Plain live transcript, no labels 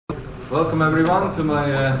Welcome everyone to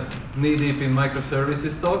my knee-deep in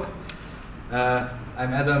microservices talk. I'm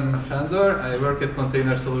Adam Sandor. I work at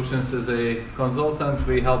Container Solutions as a consultant.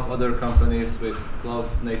 We help other companies with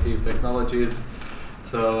cloud-native technologies.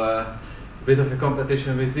 So a bit of a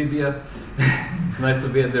competition with Zibia. It's nice to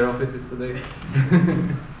be at their offices today.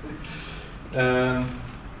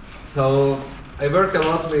 So I work a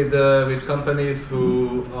lot with companies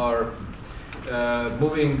who are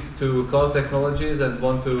moving to cloud technologies and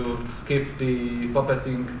want to skip the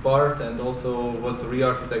puppeting part and also want to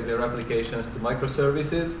re-architect their applications to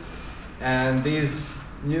microservices. And these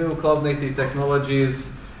new cloud-native technologies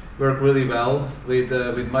work really well with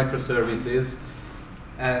microservices.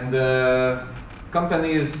 And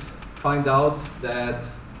companies find out that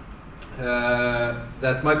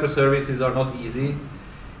that microservices are not easy,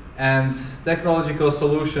 and technological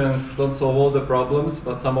solutions don't solve all the problems,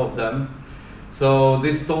 but some of them. So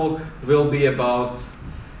this talk will be about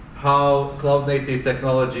how cloud-native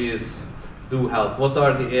technologies do help. What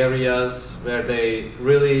are the areas where they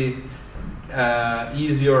really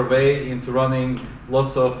ease your way into running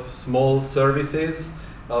lots of small services.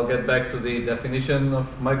 I'll get back to the definition of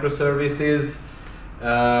microservices.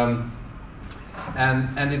 And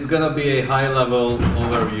it's going to be a high-level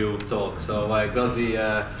overview talk. So I got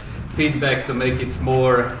the feedback to make it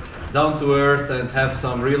more down to earth and have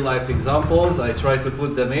some real-life examples. I tried to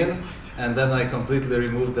put them in, and then I completely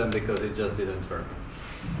removed them because it just didn't work.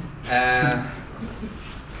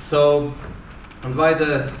 So, and why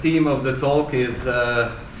the theme of the talk is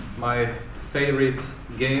my favorite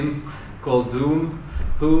game called Doom.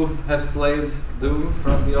 Who has played Doom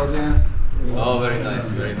from the audience? Oh, very nice,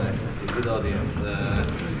 very nice. Good audience.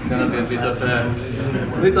 It's gonna be a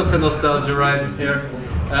bit of a nostalgia ride here.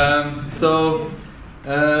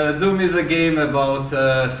 Doom is a game about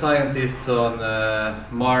scientists on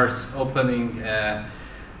Mars opening a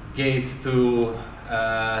gate to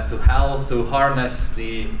hell to harness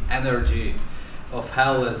the energy of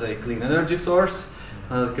hell as a clean energy source.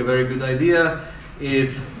 That's a very good idea.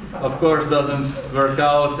 It, of course, doesn't work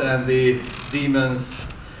out, and the demons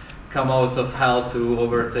come out of hell to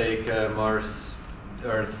overtake Mars,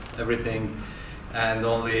 Earth, everything, and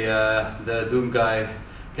only the Doom guy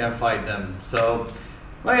can fight them. So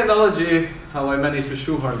my analogy, how I managed to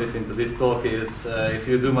shoehorn this into this talk, is if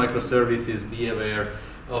you do microservices, be aware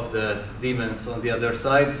of the demons on the other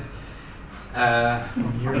side.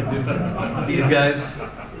 These guys.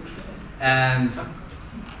 And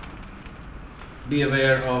be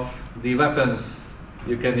aware of the weapons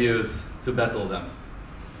you can use to battle them.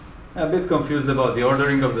 I'm a bit confused about the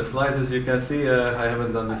ordering of the slides, as you can see. I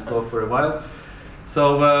haven't done this talk for a while.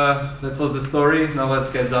 So that was the story. Now let's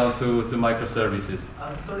get down to microservices.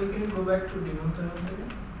 Sorry, can you go back to demo servers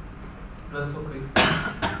again? It was so quick.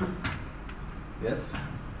 Yes?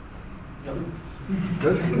 Yep.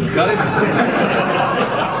 Good? Got it?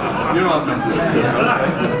 You're welcome.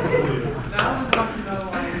 Now we got to know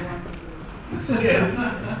why you want to do it. Yes.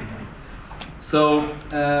 So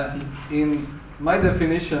in my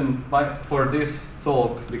definition for this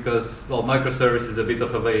talk, because, well, microservice is a bit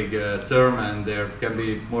of a vague term and there can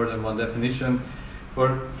be more than one definition.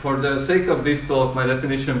 For the sake of this talk, my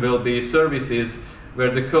definition will be services where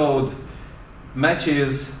the code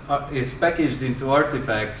matches, is packaged into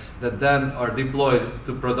artifacts that then are deployed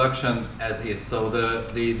to production as is. So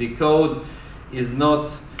the code is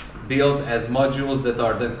not built as modules that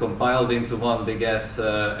are then compiled into one big ass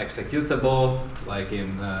executable, like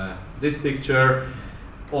in this picture,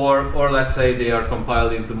 or let's say they are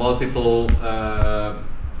compiled into multiple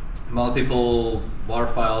WAR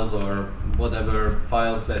files or whatever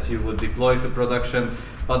files that you would deploy to production,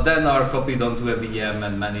 but then are copied onto a VM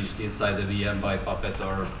and managed inside the VM by Puppet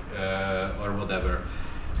or whatever.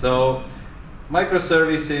 So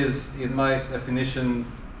microservices, in my definition,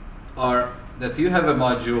 are that you have a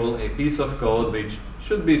module, a piece of code, which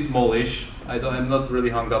should be smallish. I'm not really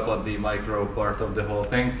hung up on the micro part of the whole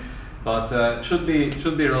thing, but should be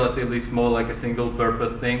relatively small, like a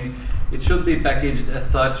single-purpose thing. It should be packaged as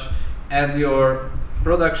such, and your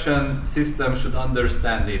production system should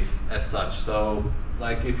understand it as such. So,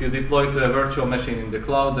 like if you deploy to a virtual machine in the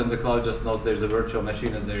cloud, then the cloud just knows there's a virtual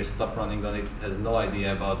machine and there is stuff running on it. It has no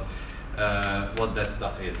idea about what that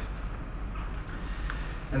stuff is.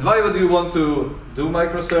 And why would you want to do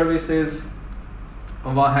microservices?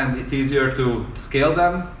 On one hand, it's easier to scale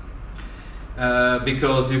them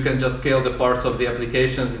because you can just scale the parts of the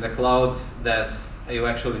applications in the cloud that you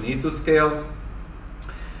actually need to scale.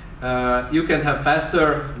 You can have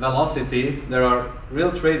faster velocity. There are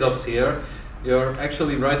real trade-offs here. Your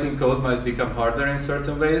actually writing code might become harder in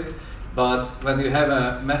certain ways, but when you have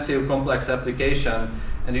a massive complex application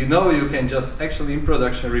and you know you can just actually in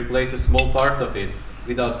production replace a small part of it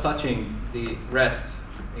without touching the rest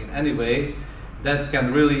in any way, that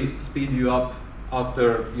can really speed you up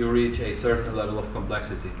after you reach a certain level of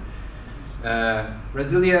complexity.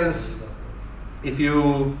 Resilience, if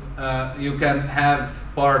you can have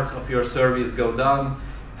parts of your service go down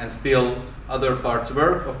and still other parts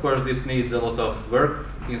work. Of course, this needs a lot of work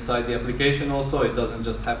inside the application also. It doesn't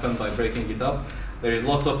just happen by breaking it up. There is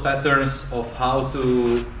lots of patterns of how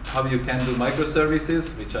you can do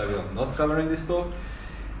microservices, which I will not cover in this talk.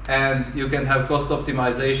 And you can have cost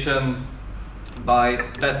optimization by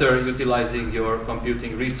better utilizing your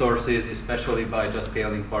computing resources, especially by just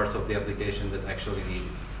scaling parts of the application that actually need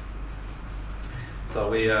it. So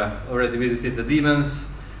we already visited the daemons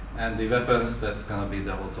and the weapons. That's going to be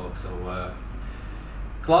the whole talk. So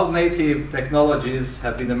cloud-native technologies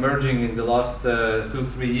have been emerging in the last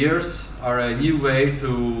 2-3 years, are a new way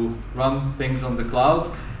to run things on the cloud,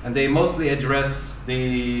 and they mostly address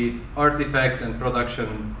the artifact and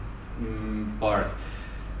production part.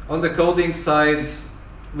 On the coding side,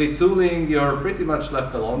 with tooling, you're pretty much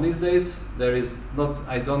left alone these days. There is not,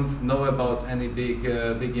 I don't know about any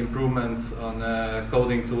big improvements on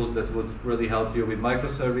coding tools that would really help you with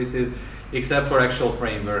microservices, except for actual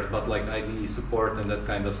framework, but like IDE support and that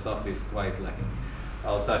kind of stuff is quite lacking.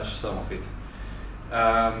 I'll touch some of it.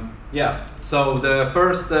 Yeah, so the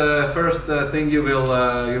first thing you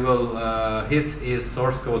will hit is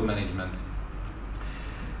source code management.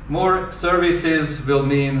 More services will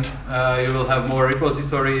mean you will have more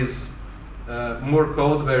repositories, more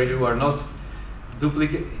code where you are not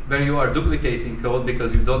duplicating code,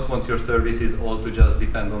 because you don't want your services all to just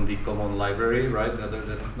depend on the common library, right?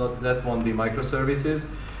 That won't be microservices,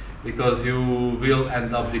 because you will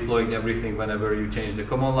end up deploying everything whenever you change the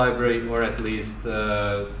common library, or at least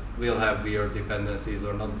will have weird dependencies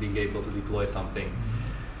or not being able to deploy something.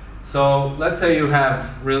 So let's say you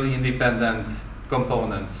have really independent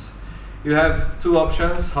components. You have two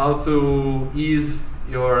options: how to ease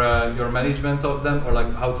your management of them, or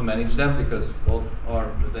like how to manage them, because both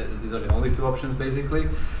are, these are the only two options basically.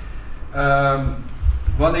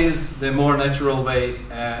 One is the more natural way,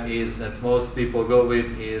 is that most people go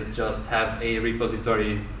with, is just have a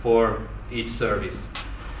repository for each service.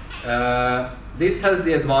 This has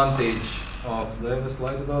the advantage of, do I have a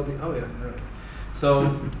slide about it? Oh yeah, right.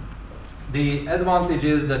 So the advantage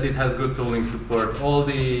is that it has good tooling support. All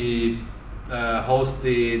the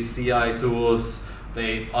hosted CI tools,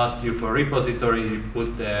 they ask you for repository, you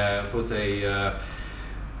put a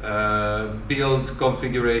build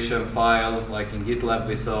configuration file, like in GitLab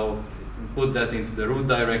we saw, put that into the root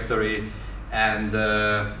directory, and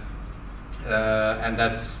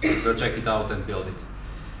we'll check it out and build it.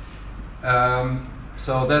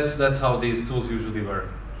 So that's how these tools usually work.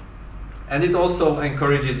 And it also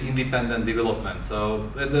encourages independent development. So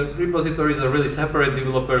the repositories are really separate.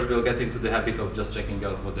 Developers will get into the habit of just checking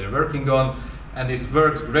out what they're working on. And this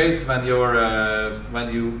works great when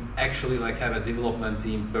you actually like have a development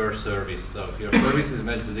team per service. So if your services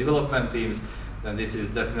match the development teams, then this is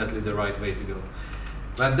definitely the right way to go.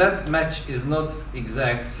 When that match is not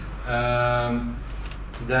exact, then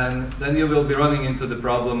you will be running into the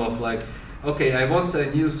problem of like, okay, I want a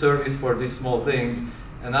new service for this small thing,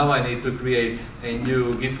 and now I need to create a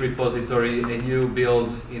new Git repository, a new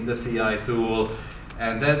build in the CI tool,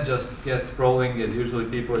 and that just gets sprawling, and usually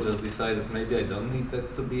people just decide that maybe I don't need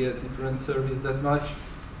that to be a different service that much.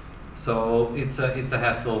 So it's a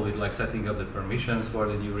hassle with like setting up the permissions for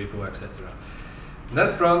the new repo, etc. On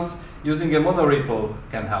that front, using a monorepo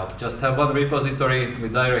can help. Just have one repository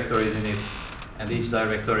with directories in it, and each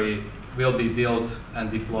directory will be built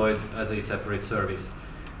and deployed as a separate service.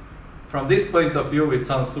 From this point of view, it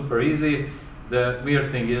sounds super easy. The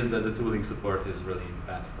weird thing is that the tooling support is really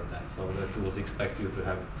bad for that. So the tools expect you to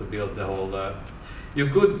have to build the whole. You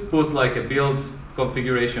could put like a build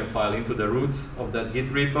configuration file into the root of that Git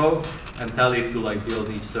repo and tell it to like build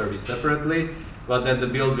each service separately, but then the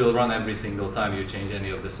build will run every single time you change any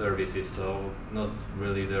of the services. So not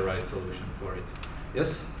really the right solution for it.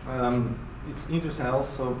 Yes? It's interesting. I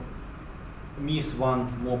also miss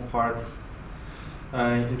one more part.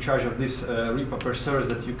 In charge of this repo per service,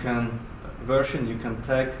 that you can version, you can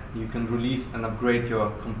tag, you can release and upgrade your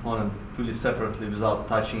component fully separately without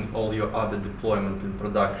touching all your other deployment and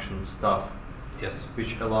production stuff. Yes.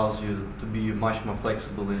 Which allows you to be much more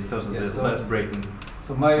flexible in terms of yes, the less breaking.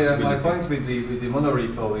 So my point with the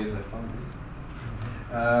monorepo is, I found this,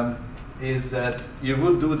 is that you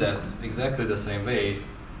would do that exactly the same way,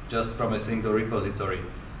 just from a single repository,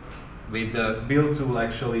 with the build tool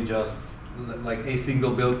actually just like a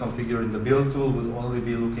single build configured in the build tool will only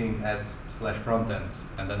be looking at /frontend,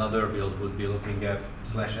 and another build would be looking at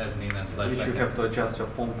 /admin and /backend. Which you have to adjust your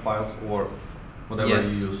POM files or whatever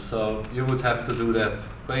yes, you use. so you would have to do that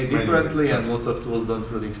quite differently, and lots of tools don't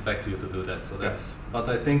really expect you to do that. So that's, but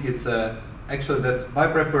I think it's actually that's my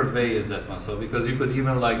preferred way is that one. So because you could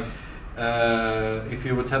even like, if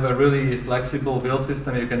you would have a really flexible build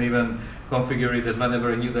system, you can even configure it that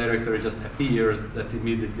whenever a new directory just appears, that's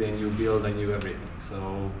immediately a new build and new everything.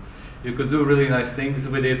 So you could do really nice things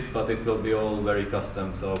with it, but it will be all very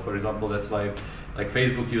custom. So for example, that's why like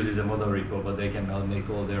Facebook uses a monorepo, but they can make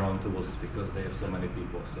all their own tools because they have so many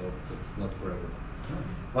people. So it's not forever.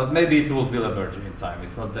 But maybe tools will emerge in time.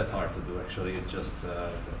 It's not that hard to do actually. It's just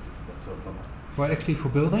that it's not so common. Well, actually for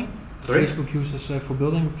building, Sorry? Facebook uses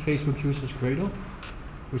Facebook uses Gradle,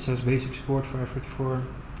 which has basic support for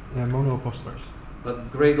mono posters.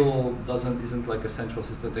 But Gradle isn't like a central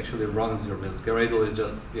system that actually runs your builds. Gradle is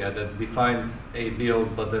just, that defines a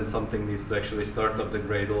build, but then something needs to actually start up the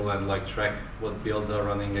Gradle and like track what builds are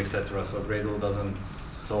running, etc. So Gradle doesn't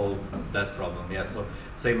solve that problem. Yeah, so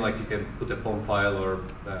same like you can put a POM file or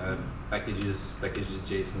packages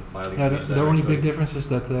JSON file. Yeah, the only big difference is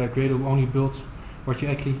that Gradle only builds what you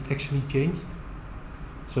actually changed.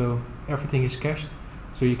 So everything is cached.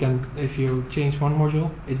 So you can, if you change one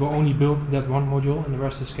module, it will only build that one module and the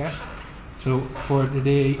rest is cached. So for on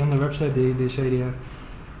the website they say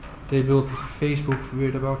they built Facebook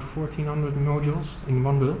with about 1400 modules in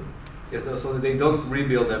one build. Yes, so they don't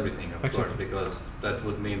rebuild everything, of Exactly. course, because that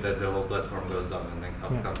would mean that the whole platform goes down and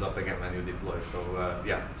then comes up again when you deploy.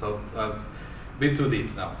 So bit too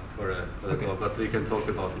deep now for the talk, but we can talk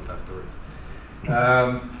about it afterwards.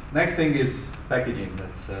 Next thing is packaging.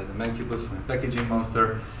 That's the Mancubus packaging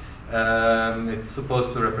monster. It's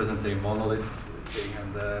supposed to represent a monolith,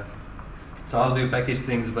 and so how do you package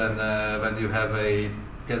things when you have a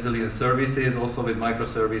gazillion services? Also with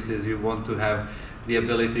microservices, you want to have the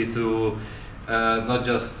ability to not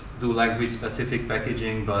just do language-specific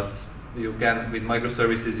packaging, but you can, with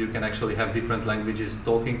microservices, you can actually have different languages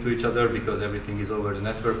talking to each other because everything is over the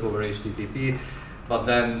network, over HTTP. But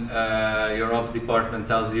then your ops department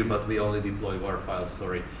tells you, but we only deploy WAR files,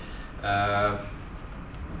 sorry.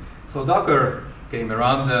 So Docker came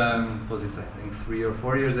around, was it I think 3 or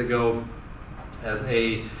 4 years ago, as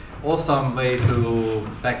a awesome way to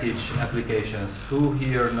package applications. Who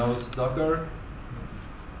here knows Docker?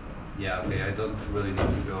 Yeah, okay, I don't really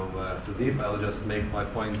need to go too deep. I'll just make my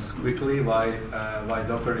points quickly why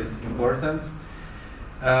Docker is important.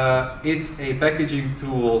 It's a packaging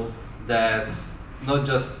tool that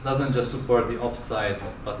doesn't just support the ops side,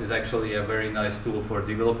 but is actually a very nice tool for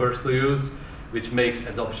developers to use, which makes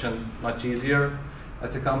adoption much easier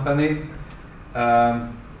at a company.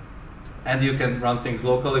 And you can run things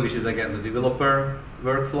locally, which is again the developer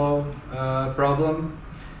workflow problem.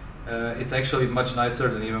 It's actually much nicer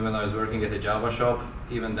than even when I was working at a Java shop.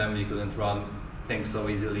 Even then we couldn't run things so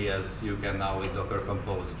easily as you can now with Docker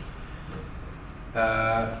Compose.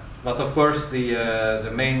 But of course,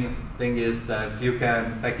 the main thing is that you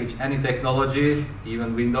can package any technology,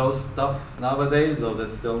 even Windows stuff nowadays, though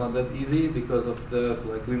that's still not that easy because of the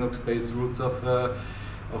like Linux-based roots of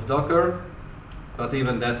Docker. But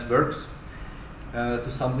even that works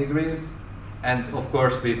to some degree. And of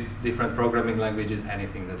course, with different programming languages,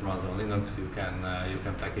 anything that runs on Linux, you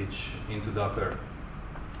can package into Docker,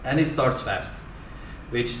 and it starts fast,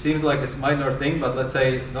 which seems like a minor thing, but let's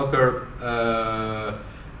say Docker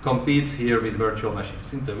competes here with virtual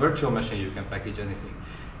machines. Into a virtual machine, you can package anything,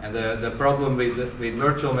 and the problem with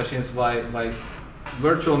virtual machines, why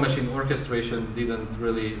virtual machine orchestration didn't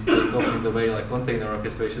really take off in the way like container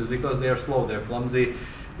orchestration, is because they are slow, they're clumsy,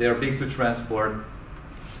 they are big to transport.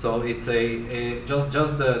 So it's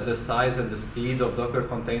just the size and the speed of Docker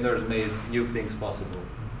containers made new things possible.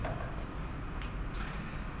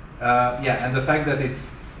 And the fact that it's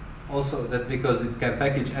also that because it can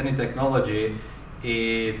package any technology,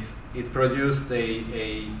 it produced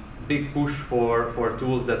a big push for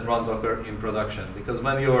tools that run Docker in production. Because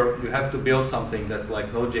when you have to build something that's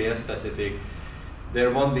like Node.js specific, there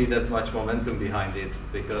won't be that much momentum behind it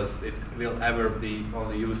because it will ever be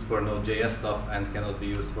only used for Node.js stuff and cannot be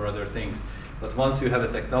used for other things. But once you have a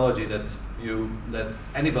technology that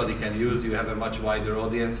anybody can use, you have a much wider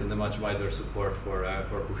audience and a much wider support for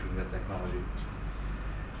pushing that technology.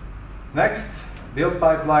 Next, build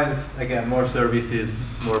pipelines. Again, more services,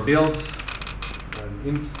 more builds, more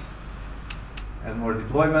imps, and more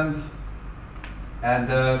deployments. And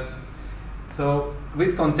so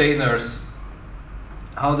with containers,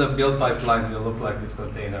 how the build pipeline will look like with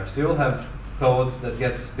containers. You'll have code that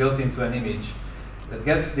gets built into an image that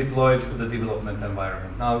gets deployed to the development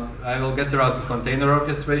environment. Now, I will get around to container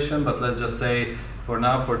orchestration, but let's just say for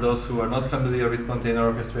now, for those who are not familiar with container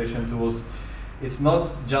orchestration tools, it's not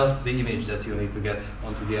just the image that you need to get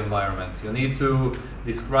onto the environment. You need to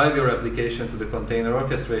describe your application to the container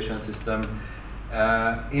orchestration system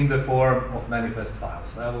in the form of manifest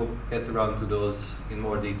files. I will get around to those in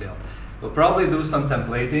more detail. We'll probably do some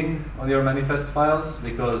templating on your manifest files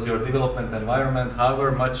because your development environment,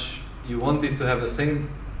 however much you want it to have the same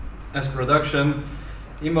as production,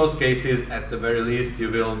 in most cases, at the very least, you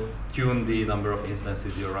will tune the number of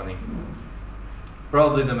instances you're running.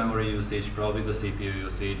 Probably the memory usage, probably the CPU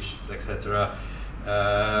usage, etc.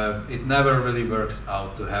 It never really works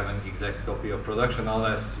out to have an exact copy of production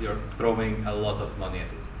unless you're throwing a lot of money at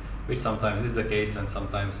it, which sometimes is the case, and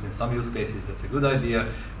sometimes in some use cases that's a good idea,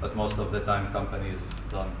 but most of the time companies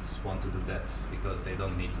don't want to do that because they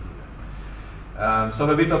don't need to do that. So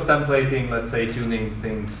a bit of templating, let's say tuning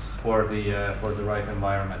things for the right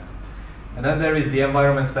environment. And then there is the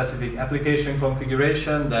environment-specific application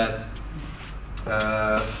configuration that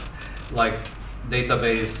like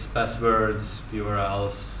database, passwords,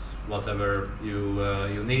 URLs, whatever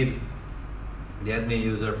you need, the admin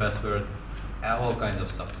user password, all kinds of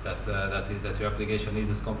stuff that your application needs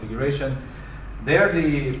as configuration. There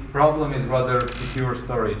the problem is rather secure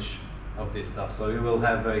storage of this stuff. So you will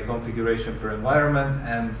have a configuration per environment,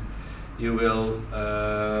 and you will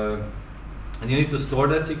and you need to store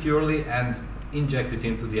that securely and inject it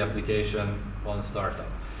into the application on startup.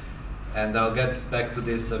 And I'll get back to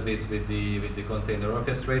this a bit with the container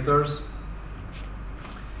orchestrators.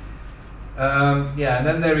 Yeah, and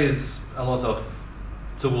then there is a lot of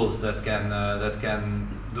tools that can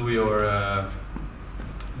do your a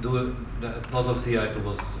lot of CI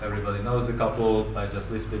tools. Everybody knows a couple. I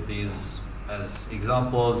just listed these as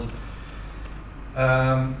examples.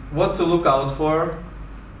 What to look out for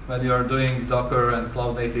when you are doing Docker and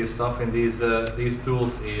cloud native stuff in these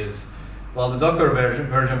tools is, well, the Docker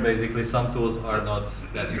version basically, some tools are not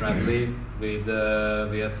that friendly. We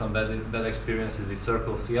had some bad experiences with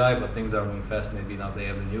Circle CI, but things are moving fast. Maybe now they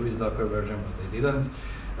have the newest Docker version, but they didn't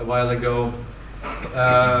a while ago.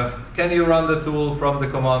 Can you run the tool from the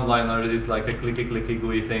command line, or is it like a clicky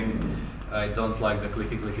GUI thing? I don't like the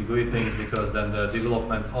clicky GUI things because then the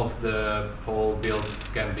development of the whole build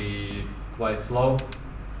can be quite slow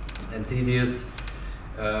and tedious.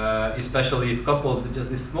 Especially if coupled with just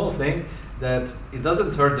this small thing that it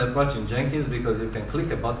doesn't hurt that much in Jenkins because you can click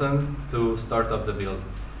a button to start up the build.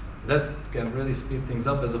 That can really speed things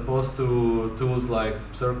up, as opposed to tools like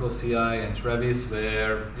Circle CI and Travis,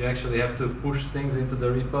 where you actually have to push things into the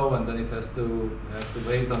repo, and then it has to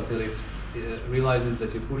wait until it realizes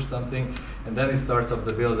that you pushed something, and then it starts up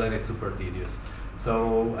the build, and it's super tedious.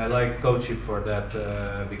 So I like CodeShip for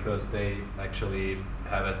that because they actually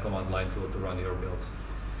have a command line tool to run your builds.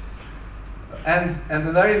 And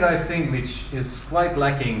a very nice thing, which is quite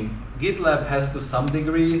lacking, GitLab has to some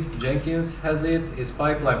degree, Jenkins has it, is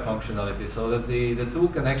pipeline functionality, so that the tool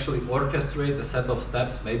can actually orchestrate a set of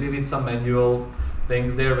steps, maybe with some manual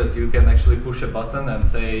things there, that you can actually push a button and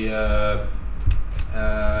say,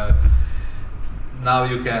 now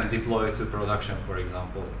you can deploy to production, for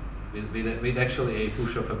example, with actually a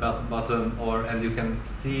push of a button, and you can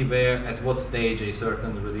see where, at what stage a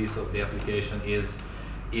certain release of the application is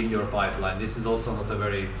in your pipeline. This is also not a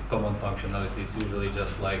very common functionality. It's usually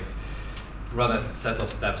just like run a set of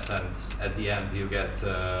steps, and at the end you get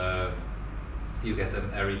a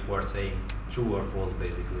report saying true or false.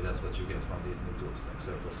 Basically, that's what you get from these new tools like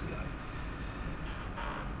Circle CI.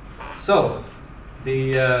 So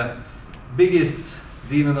the biggest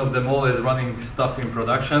demon of them all is running stuff in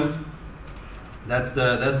production. That's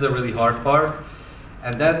the really hard part,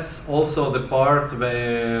 and that's also the part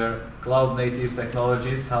where cloud native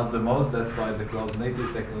technologies help the most. That's why the cloud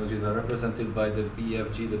native technologies are represented by the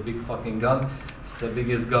BFG, the big fucking gun. It's the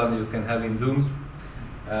biggest gun you can have in Doom,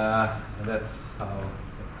 and that's how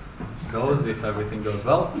it goes if everything goes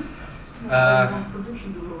well. How you want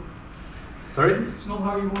production to look. Sorry? It's not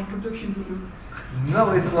how you want production to look. No,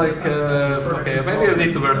 it's like, okay, maybe I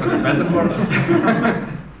need to work on the metaphor.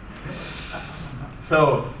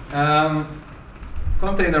 So,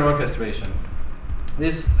 container orchestration.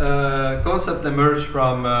 This concept emerged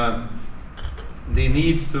from the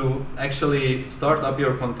need to actually start up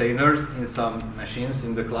your containers in some machines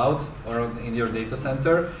in the cloud or in your data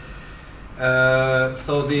center.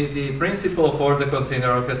 So the principle for the container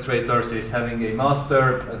orchestrators is having a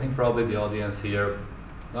master. I think probably the audience here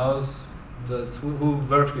knows who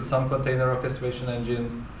worked with some container orchestration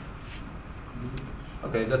engine.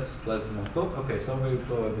 Okay, that's less than I thought. Okay, so we'll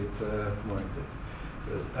go a bit more into it.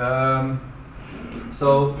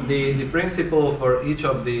 So the principle for each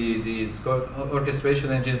of these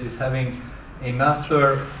orchestration engines is having a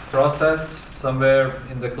master process somewhere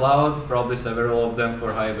in the cloud, probably several of them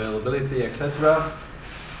for high availability, etc.,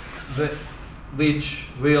 which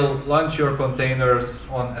will launch your containers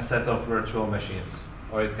on a set of virtual machines,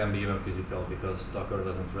 or it can be even physical because Docker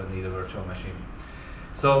doesn't really need a virtual machine.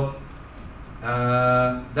 So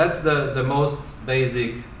that's the most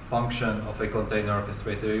basic function of a container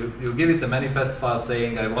orchestrator. You give it a manifest file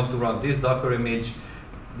saying, I want to run this Docker image,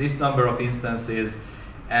 this number of instances,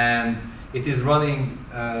 and it is running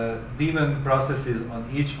daemon processes on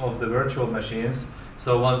each of the virtual machines.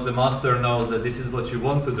 So once the master knows that this is what you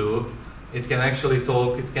want to do, it can actually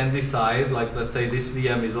talk, it can decide, like let's say this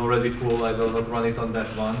VM is already full, I will not run it on that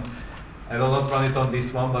one. I will not run it on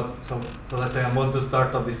this one, but so let's say I want to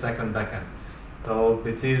start up the second backend. So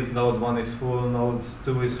it sees node 1 is full, node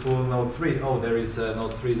 2 is full, node 3, oh, there is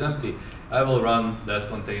node 3 is empty. I will run that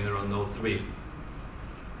container on node 3.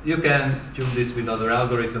 You can tune this with other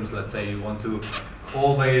algorithms. Let's say you want to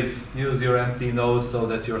always use your empty nodes so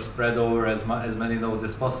that you're spread over as many nodes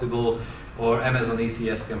as possible. Or Amazon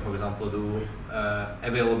ECS can, for example, do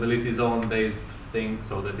availability zone based thing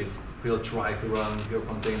so that it will try to run your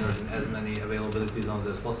containers in as many availability zones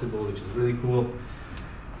as possible, which is really cool.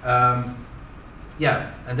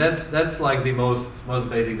 Yeah, and that's like the most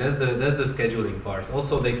basic. That's the scheduling part.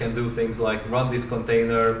 Also, they can do things like run this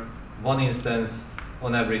container, one instance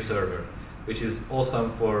on every server, which is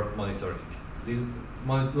awesome for monitoring. These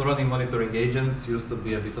running monitoring agents used to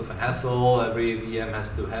be a bit of a hassle. Every VM has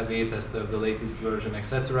to have it, has to have the latest version,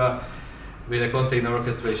 etc. With a container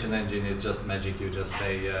orchestration engine, it's just magic. You just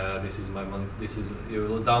say, "This is my you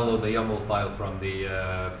will download the YAML file from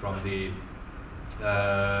the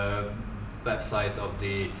website of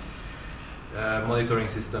the monitoring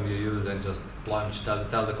system you use, and just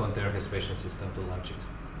tell the container orchestration system to launch it."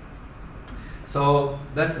 So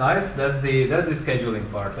that's nice. That's the scheduling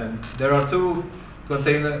part, and there are two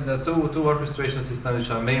orchestration systems which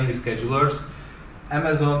are mainly schedulers.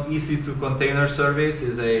 Amazon EC2 Container Service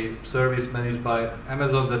is a service managed by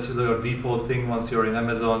Amazon. That's your default thing once you're in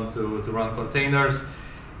Amazon to run containers.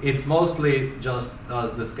 It mostly just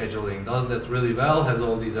does the scheduling, does that really well, has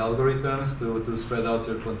all these algorithms to spread out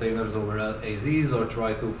your containers over AZs or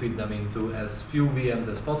try to fit them into as few VMs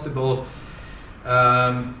as possible.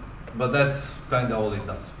 But that's kind of all it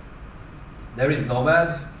does. There is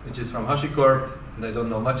Nomad, which is from HashiCorp, and I don't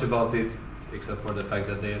know much about it, except for the fact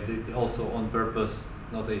that they also on purpose,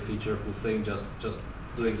 not a featureful thing, just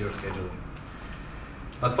doing your scheduling.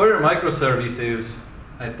 But for your microservices,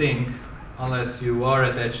 I think, unless you are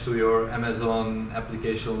attached to your Amazon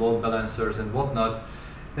application load balancers and whatnot,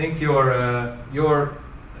 I think your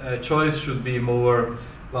choice should be more,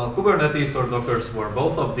 well, Kubernetes or Docker Swarm.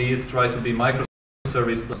 Both of these try to be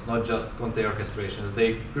microservice plus, not just container orchestrations.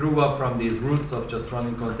 They grew up from these roots of just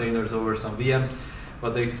running containers over some VMs,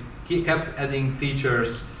 but they kept adding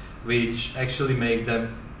features which actually make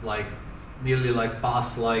them like nearly like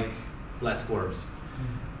PaaS-like platforms.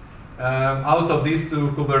 Out of these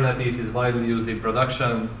two, Kubernetes is widely used in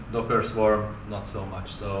production, Docker Swarm not so much.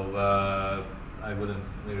 So I wouldn't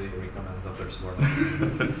really recommend Docker Swarm.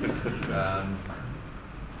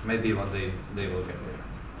 Maybe one day they will get there.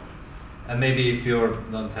 And maybe if you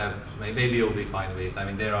don't have, maybe you'll be fine with it. I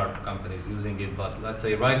mean, there are companies using it, but let's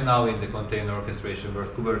say right now in the container orchestration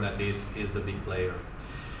world, Kubernetes is the big player.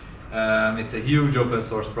 It's a huge open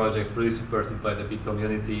source project, really supported by the big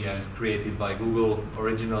community and created by Google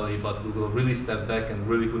originally, but Google really stepped back and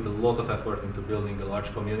really put a lot of effort into building a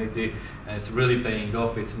large community, and it's really paying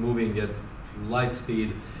off. It's moving at light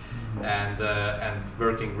speed and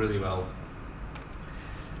working really well.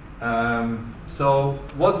 So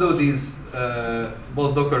what do these,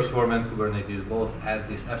 both Docker Swarm and Kubernetes both add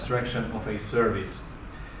this abstraction of a service.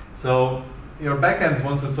 So your backends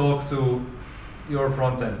want to talk to your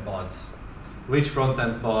front-end pods. Which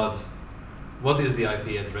front-end pod? What is the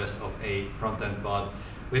IP address of a front-end pod?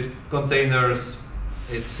 With containers,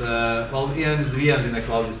 it's, well, in VMs in the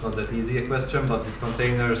cloud, it's not that easy a question, but with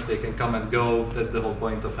containers, they can come and go. That's the whole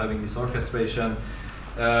point of having this orchestration.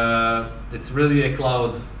 It's really a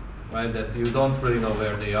cloud, right, that you don't really know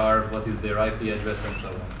where they are, what is their IP address, and so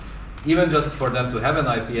on. Even just for them to have an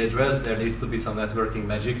IP address, there needs to be some networking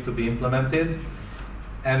magic to be implemented.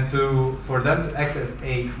 And for them to act as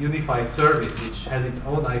a unified service which has its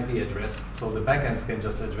own IP address, so the backends can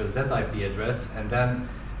just address that IP address, and then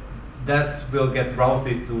that will get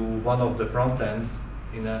routed to one of the front ends.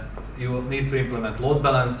 You will need to implement load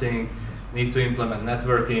balancing, need to implement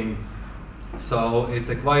networking. So it's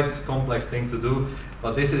a quite complex thing to do,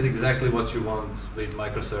 but this is exactly what you want with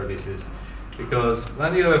microservices. because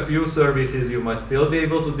when you have few services, you might still be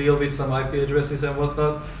able to deal with some IP addresses and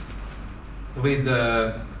whatnot. When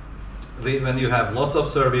you have lots of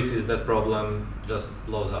services, that problem just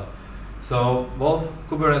blows up. So both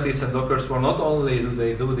Kubernetes and Docker Swarm, not only do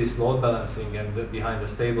they do this load balancing and behind a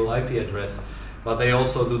stable IP address, but they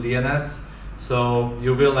also do DNS. So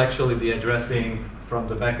you will actually be addressing from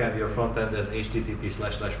the backend your frontend as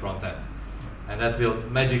HTTP//frontend. And that will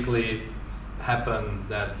magically happen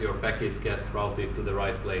that your packets get routed to the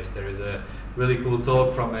right place. There is a really cool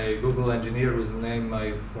talk from a Google engineer whose name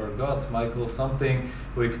I forgot, Michael something,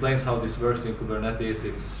 who explains how this works in Kubernetes.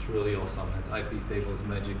 It's really awesome. And IP tables,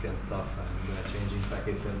 magic and stuff, and changing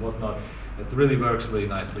packets and whatnot. It really works really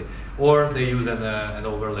nicely. Or they use an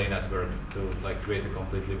overlay network to like create a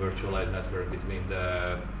completely virtualized network between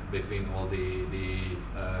all the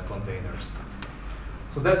containers.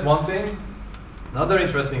 So that's one thing. Another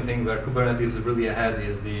interesting thing where Kubernetes is really ahead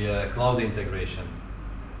is the cloud integration.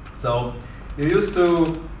 So you used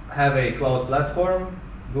to have a cloud platform,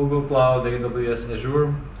 Google Cloud, AWS,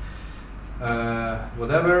 Azure,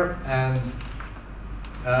 whatever, and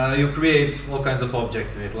you create all kinds of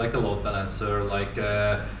objects in it, like a load balancer, like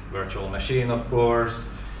a virtual machine, of course,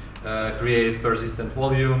 create persistent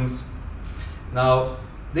volumes. Now,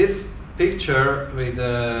 this picture,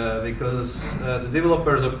 because the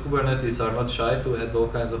developers of Kubernetes are not shy to add all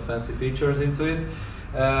kinds of fancy features into it,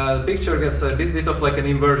 the picture gets a bit of like an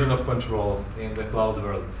inversion of control in the cloud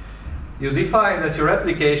world. You define that your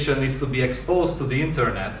application needs to be exposed to the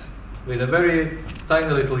internet with a very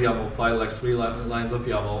tiny little YAML file, like 3 lines of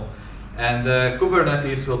YAML, and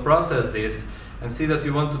Kubernetes will process this and see that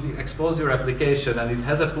you want to expose your application, and it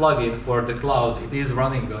has a plugin for the cloud it is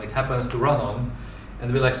running, it happens to run on,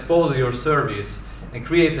 and will expose your service and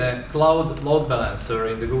create a cloud load balancer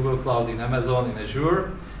in the Google Cloud, in Amazon, in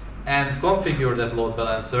Azure, and configure that load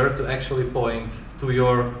balancer to actually point to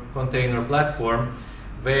your container platform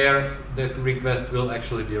where the request will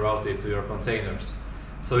actually be routed to your containers.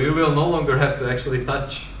 So you will no longer have to actually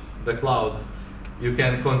touch the cloud. You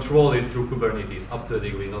can control it through Kubernetes up to a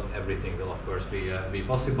degree. Not everything will, of course, be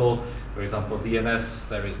possible. For example, DNS,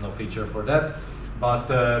 there is no feature for that.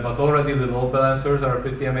 But already the load balancers are a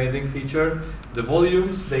pretty amazing feature. The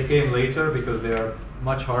volumes, they came later because they are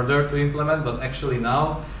much harder to implement, but actually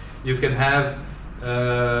now you can have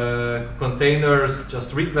containers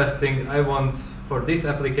just requesting, I want, for this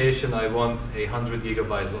application, I want 100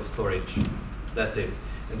 gigabytes of storage. That's it.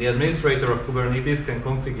 And the administrator of Kubernetes can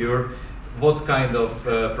configure what kind of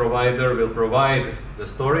provider will provide the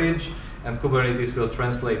storage, and Kubernetes will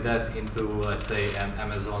translate that into, let's say, an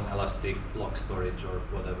Amazon Elastic block storage or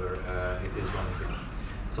whatever it is running in.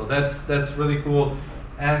 So that's really cool.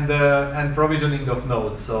 And provisioning of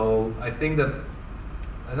nodes. So I think that,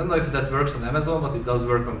 I don't know if that works on Amazon, but it does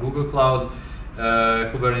work on Google Cloud.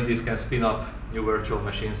 Kubernetes can spin up new virtual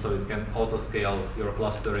machines, so it can auto-scale your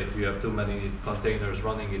cluster. If you have too many containers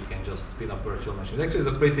running, it can just spin up virtual machines. Actually, it's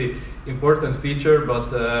a pretty important feature,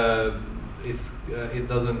 but it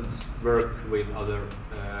doesn't work with other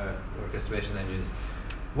orchestration engines.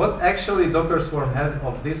 What actually Docker Swarm has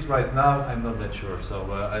of this right now, I'm not that sure. So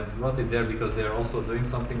I brought it there because they're also doing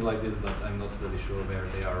something like this, but I'm not really sure where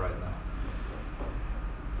they are right now.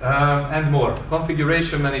 And more.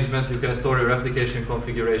 Configuration management, you can store your application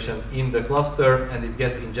configuration in the cluster, and it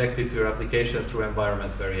gets injected to your application through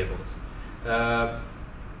environment variables.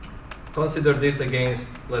 Consider this against,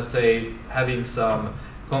 let's say, having some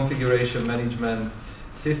configuration management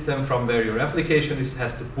system from where your application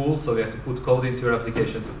has to pull, so you have to put code into your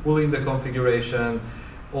application to pull in the configuration,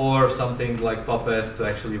 or something like Puppet to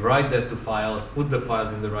actually write that to files, put the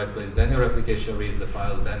files in the right place, then your application reads the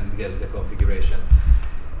files, then it gets the configuration.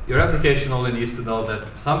 Your application only needs to know that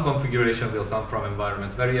some configuration will come from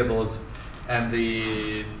environment variables, and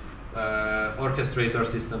the orchestrator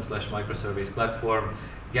system / microservice platform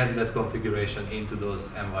gets that configuration into those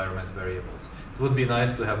environment variables. It would be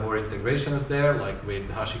nice to have more integrations there, like with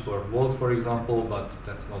HashiCorp Vault, for example, but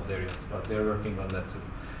that's not there yet. But they're working on that too.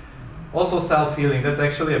 Also, self-healing. That's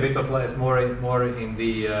actually a bit of less, more in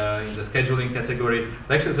the scheduling category.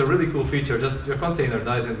 But actually, it's a really cool feature. Just your container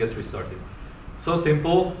dies and gets restarted. So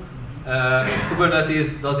simple.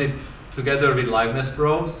 Kubernetes does it together with liveness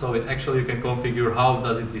probes, so you can configure how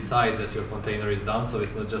does it decide that your container is done. So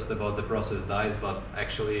it's not just about the process dies, but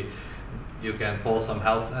actually you can pull some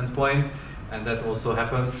health endpoint, and that also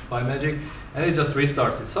happens by magic, and it just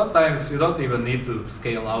restarts it. Sometimes you don't even need to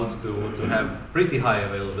scale out to have pretty high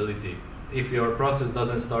availability. If your process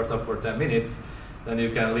doesn't start up for 10 minutes, then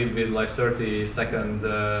you can live with like 30-second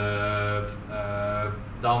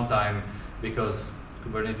downtime, because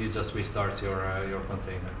Kubernetes just restarts your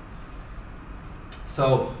container.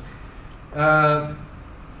 So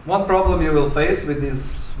one problem you will face with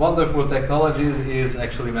these wonderful technologies is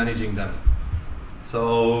actually managing them.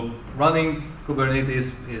 So running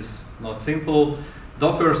Kubernetes is not simple.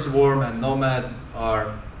 Docker, Swarm, and Nomad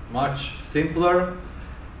are much simpler,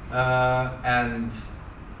 and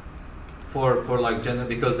for like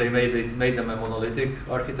because they made them a monolithic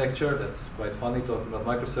architecture. That's quite funny talking about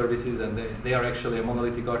microservices, and they are actually a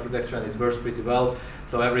monolithic architecture, and it works pretty well.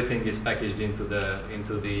 So everything is packaged into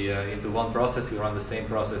one process. You run the same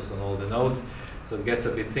process on all the nodes, so it gets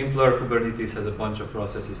a bit simpler. Kubernetes has a bunch of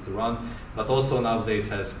processes to run, but also nowadays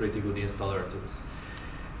has pretty good installer tools.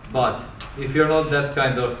 But if you're not that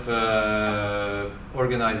kind of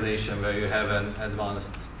organization where you have an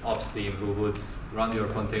advanced ops team who would run your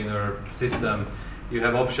container system, you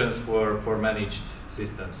have options for managed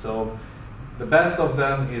systems. So the best of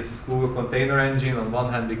them is Google Container Engine, on one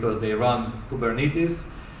hand because they run Kubernetes,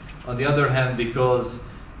 on the other hand because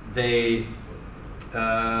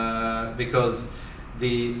because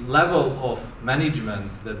the level of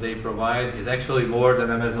management that they provide is actually more than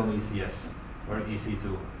Amazon ECS or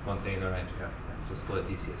EC2 Container Engine. Yeah, let's just call it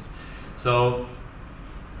ECS. So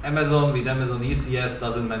Amazon with Amazon ECS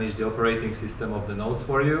doesn't manage the operating system of the nodes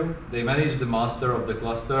for you. They manage the master of the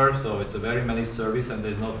cluster, so it's a very managed service, and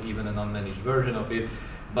there's not even an unmanaged version of it.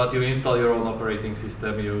 But you install your own operating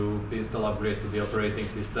system, you install upgrades to the operating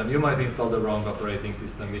system. You might install the wrong operating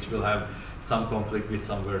system, which will have some conflict with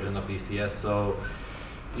some version of ECS. So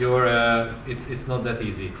it's not that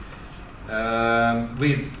easy.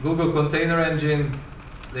 With Google Container Engine,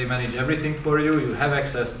 they manage everything for you. You have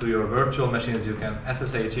access to your virtual machines. You can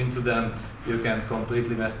SSH into them. You can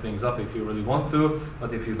completely mess things up if you really want to.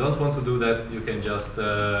 But if you don't want to do that, you can just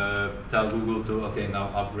tell Google to, okay,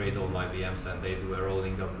 now upgrade all my VMs, and they do a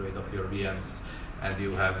rolling upgrade of your VMs, and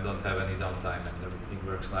you don't have any downtime, and everything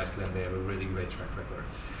works nicely, and they have a really great track record.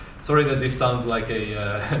 Sorry that this sounds like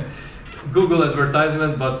a Google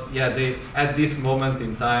advertisement, but yeah, at this moment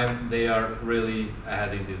in time, they are really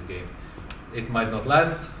ahead in this game. It might not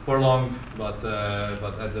last for long, but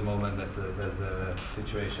at the moment that's the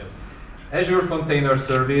situation. Azure Container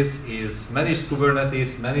Service is managed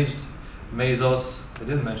Kubernetes, managed Mesos. I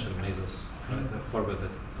didn't mention Mesos, right? I forgot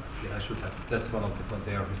that. Yeah, I should have. That's one of the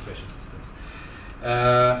container orchestration systems.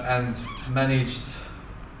 And managed,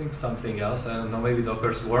 I think something else. I don't know, maybe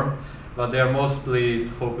Docker Swarm, but they are mostly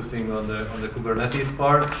focusing on the Kubernetes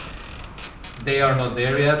part. They are not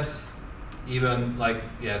there yet. Even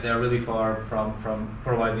they're really far from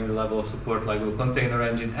providing the level of support like Google Container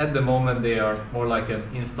Engine. At the moment, they are more like an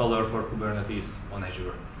installer for Kubernetes on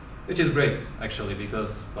Azure, which is great actually,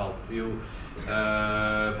 because well, you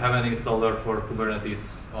have an installer for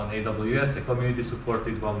Kubernetes on AWS, a community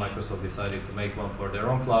supported one. Microsoft decided to make one for their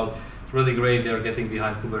own cloud. It's really great. They're getting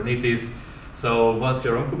behind Kubernetes. So once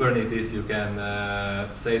you're on Kubernetes, you can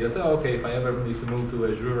say that, oh, okay, if I ever need to move to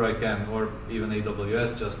Azure, I can, or even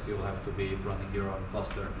AWS, just you'll have to be running your own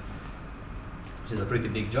cluster, which is a pretty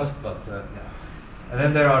big just, but yeah. And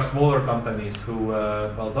then there are smaller companies who,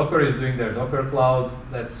 well, Docker is doing their Docker cloud.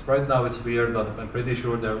 That's right now it's weird, but I'm pretty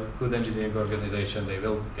sure they're a good engineering organization. They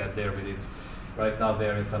will get there with it. Right now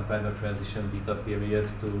they're in some kind of transition beta period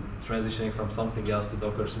to transitioning from something else to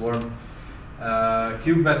Docker Swarm.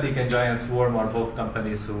 Kubematic and Giant Swarm are both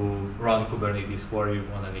companies who run Kubernetes for you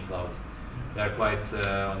on any cloud. They're quite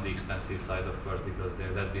on the expensive side, of course, because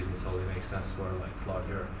that business only makes sense for like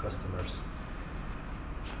larger customers.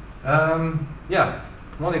 Yeah,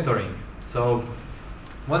 monitoring. So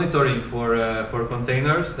monitoring for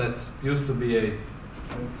containers, that used to be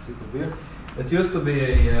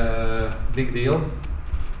a big deal,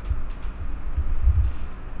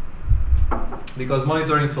 because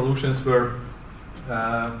monitoring solutions were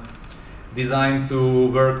designed to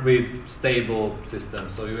work with stable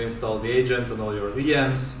systems. So you install the agent on all your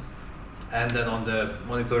VMs, and then on the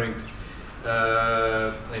monitoring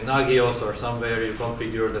in Nagios or somewhere you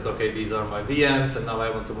configure that, okay, these are my VMs, and now I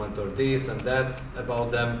want to monitor this and that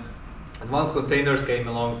about them. And once containers came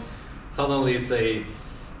along, suddenly it's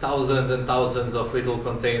thousands and thousands of little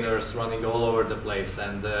containers running all over the place,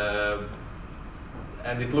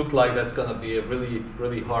 and it looked like that's going to be a really,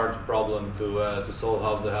 really hard problem to solve,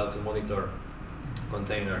 how the hell to monitor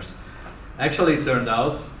containers. Actually, it turned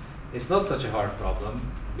out it's not such a hard problem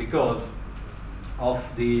because of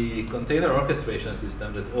the container orchestration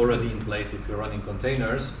system that's already in place if you're running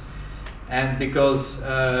containers, and because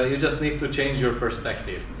you just need to change your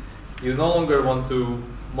perspective. You no longer want to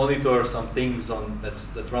monitor some things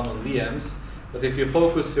that run on VMs, but if you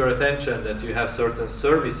focus your attention that you have certain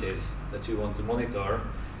services that you want to monitor,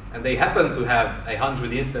 and they happen to have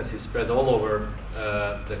 100 instances spread all over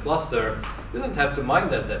the cluster, you don't have to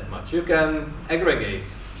mind that much. You can aggregate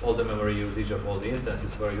all the memory usage of all the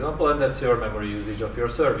instances, for example, and that's your memory usage of your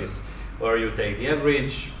service. Or you take the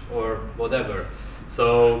average, or whatever.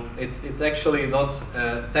 So it's actually not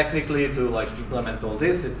technically to like implement all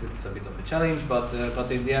this. It's a bit of a challenge, but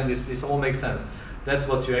in the end, this all makes sense. That's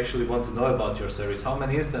what you actually want to know about your service. How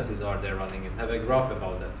many instances are there running, and have a graph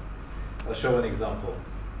about that. I'll show an example.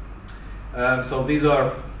 So these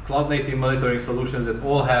are cloud-native monitoring solutions that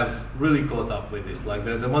all have really caught up with this. Like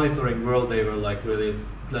the monitoring world, they were like really,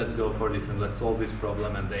 let's go for this and let's solve this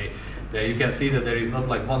problem. And you can see that there is not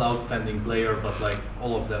like one outstanding player, but like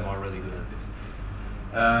all of them are really good at this.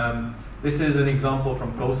 This is an example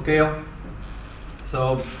from CoScale.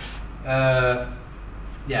 So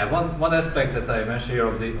yeah, one aspect that I mentioned here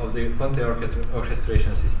of the container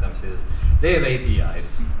orchestration systems is they have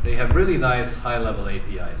APIs. They have really nice high-level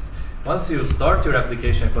APIs. Once you start your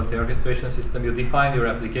application container orchestration system, you define your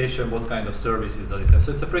application, what kind of services does it have.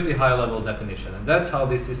 So it's a pretty high-level definition, and that's how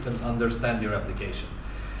these systems understand your application.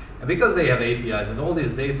 And because they have APIs and all this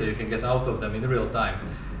data you can get out of them in real time,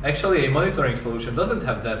 actually a monitoring solution doesn't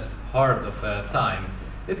have that hard of a time.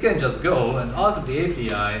 It can just go and ask the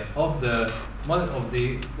API of the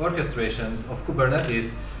orchestrations of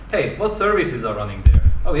Kubernetes, hey, what services are running there?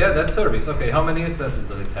 Oh yeah, that service. Okay, how many instances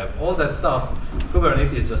does it have? All that stuff,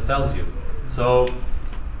 Kubernetes just tells you. So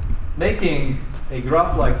making a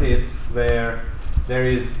graph like this, where there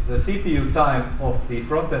is the CPU time of the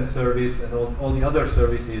front-end service and all the other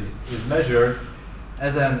services is measured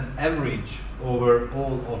as an average over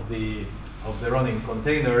all of the running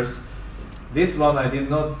containers. This one I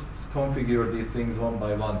did not configure these things one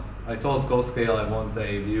by one. I told CoScale I want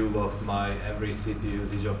a view of my every CPU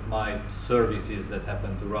usage of my services that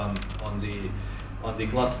happen to run on the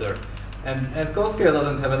cluster. And CoScale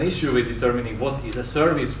doesn't have an issue with determining what is a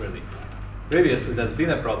service really. Previously that's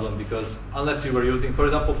been a problem because unless you were using, for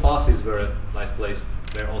example, passes were a nice place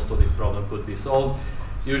where also this problem could be solved.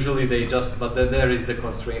 Usually they just, but then there is the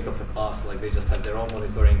constraint of a pass, like they just have their own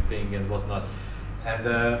monitoring thing and whatnot.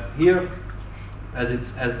 And here, as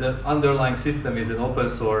the underlying system is an open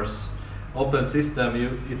source, open system,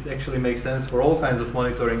 it actually makes sense for all kinds of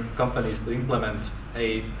monitoring companies to implement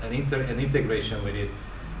an integration with it.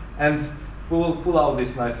 And we will pull out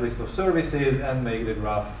this nice list of services and make the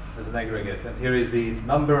graph as an aggregate. And here is the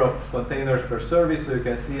number of containers per service. So you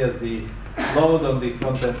can see as the load on the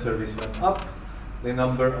front-end service went up, the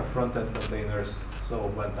number of front-end containers so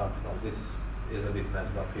went up. Well, this is a bit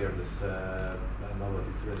messed up here. This I don't know what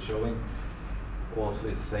it's really showing. Also,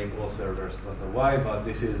 it's saying all servers, don't know why, but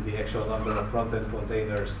this is the actual number of front-end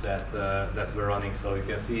containers that we're running. So you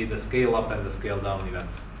can see the scale up and the scale down event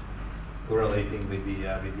correlating with the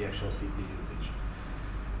actual CPU usage.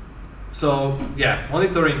 So yeah,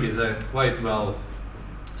 monitoring is a quite well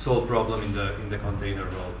solved problem in the container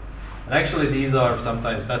world. And actually, these are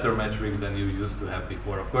sometimes better metrics than you used to have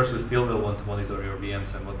before. Of course, you still will want to monitor your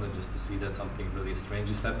VMs and whatnot just to see that something really strange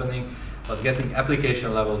is happening. But getting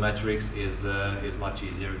application level metrics is much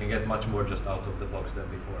easier. You can get much more just out of the box than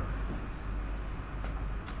before.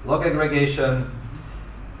 Log aggregation.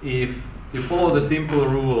 If you follow the simple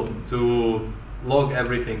rule to log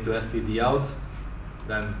everything to std out,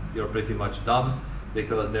 then you're pretty much done,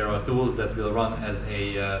 because there are tools that will run as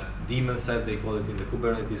a daemon set, they call it in the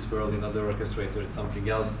Kubernetes world. In other orchestrators, it's something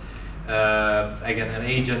else. Again, an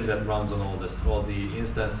agent that runs on all the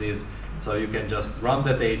instances. So you can just run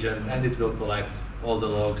that agent, and it will collect all the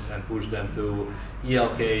logs and push them to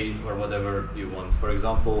ELK or whatever you want. For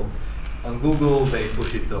example, on Google, they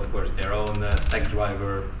push it to, of course, their own stack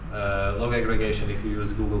driver log aggregation if you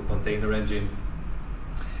use Google Container Engine.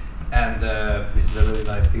 And this is a really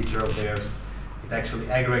nice feature of theirs. It actually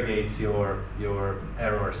aggregates your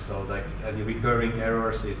errors. So like the recurring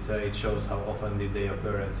errors, it shows how often did they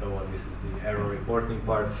occur and so on. This is the error reporting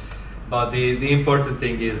part. But the important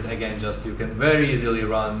thing is, again, just you can very easily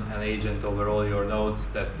run an agent over all your nodes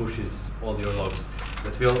that pushes all your logs.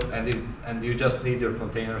 That will, and you just need your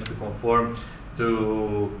containers to conform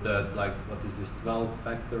to the, like, what is this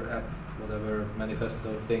 12-factor app, whatever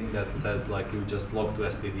manifesto thing that says like you just log to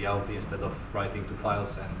std out instead of writing to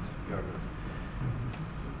files, and you're good.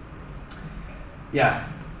 Yeah,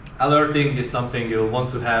 alerting is something you'll want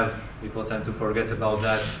to have. People tend to forget about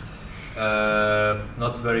that.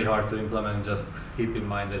 Not very hard to implement. Just keep in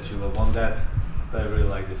mind that you will want that. But I really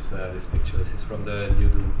like this picture. This is from the new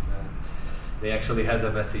Doom. They actually had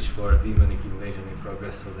a message for demonic invasion in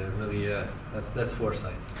progress. So they really that's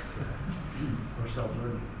foresight. For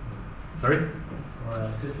self-learning. Sorry? Or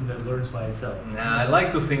a system that learns by itself? Nah, I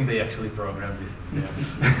like to think they actually programmed this in there.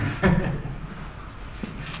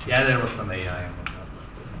 Yeah, there was some AI and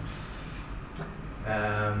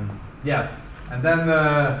whatnot. Yeah, and then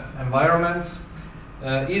environments.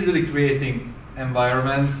 Easily creating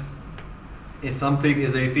environments is a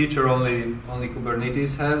feature only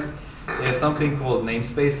Kubernetes has. They have something called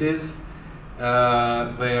namespaces,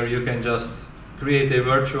 where you can just create a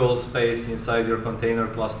virtual space inside your container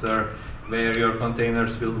cluster where your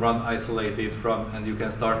containers will run isolated from, and you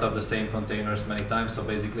can start up the same containers many times. So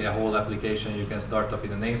basically a whole application you can start up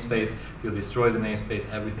in a namespace. If you destroy the namespace,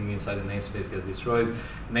 everything inside the namespace gets destroyed.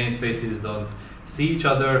 Namespaces don't see each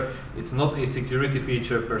other. It's not a security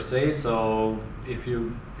feature per se, so if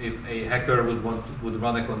a hacker would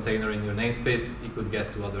run a container in your namespace, he could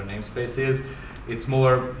get to other namespaces. It's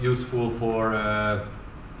more useful for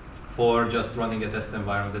just running a test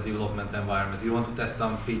environment, a development environment. You want to test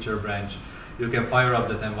some feature branch, you can fire up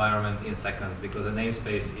that environment in seconds, because a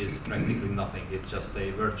namespace is practically nothing. It's just a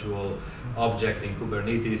virtual object in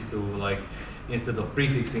Kubernetes to, like, instead of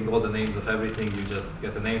prefixing all the names of everything, you just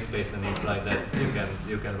get a namespace, and inside that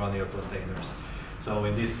you can run your containers. So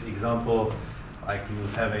in this example, like, you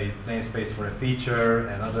would have a namespace for a feature,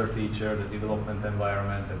 another feature, the development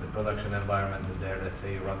environment, and the production environment. And there, let's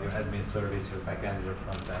say, you run your admin service, your backend, your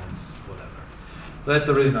front end, whatever. So that's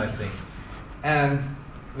a really nice thing. And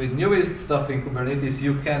with newest stuff in Kubernetes,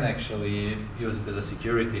 you can actually use it as a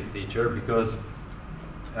security feature, because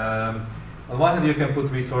on one hand, you can put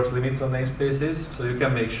resource limits on namespaces, so you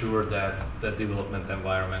can make sure that that development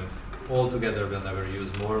environment altogether will never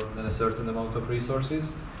use more than a certain amount of resources.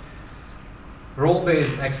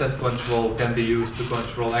 Role-based access control can be used to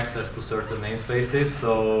control access to certain namespaces,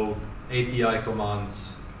 so API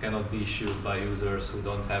commands cannot be issued by users who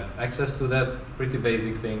don't have access to that. Pretty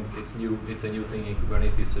basic thing. It's a new thing in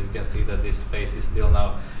Kubernetes, so you can see that this space is still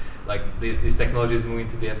now, like, this technology is moving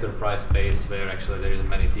to the enterprise space, where actually there is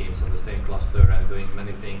many teams on the same cluster and doing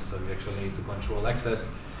many things, so you actually need to control access.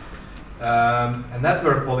 And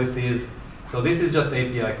network policies. So this is just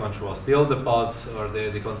API control. Still the pods or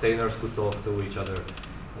the containers could talk to each other.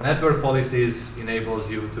 Network policies enables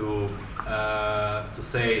you to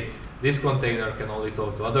say this container can only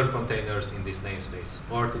talk to other containers in this namespace,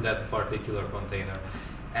 or to that particular container.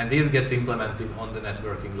 And this gets implemented on the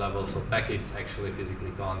networking level, so packets actually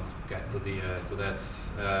physically can't get to that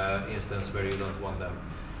instance where you don't want them.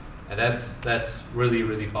 And that's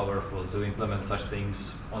really powerful to implement such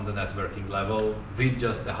things on the networking level with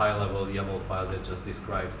just a high-level YAML file that just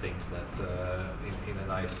describes things that in a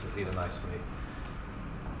nice way.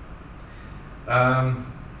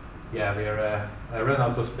 Yeah, I ran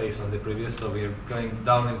out of space on the previous, so we're going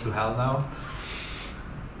down into hell now.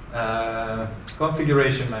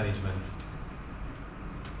 Configuration management.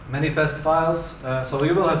 Manifest files. So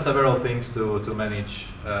you will have several things to manage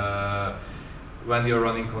when you're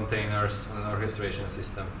running containers on an orchestration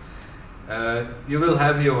system. You will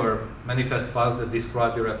have your manifest files that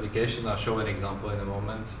describe your application. I'll show an example in a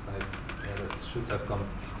moment. That should have come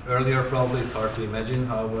earlier probably. It's hard to imagine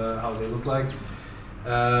how they look like.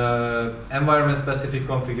 Environment-specific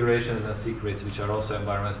configurations and secrets, which are also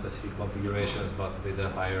environment-specific configurations, but with a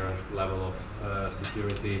higher level of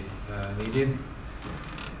security needed.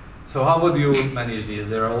 So how would you manage these?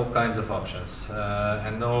 There are all kinds of options,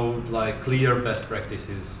 and no, like, clear best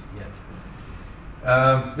practices yet.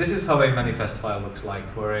 This is how a manifest file looks like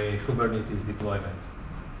for a Kubernetes deployment.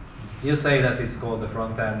 You say that it's called the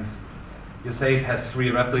front end. You say it has 3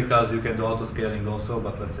 replicas. You can do auto-scaling also,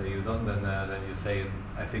 but let's say you don't, then you say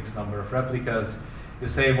a fixed number of replicas. You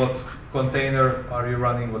say what container are you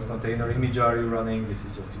running, what container image are you running. This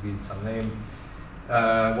is just to give it some name.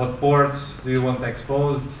 What ports do you want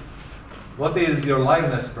exposed? What is your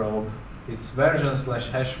liveness probe? It's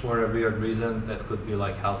version/hash for a weird reason. That could be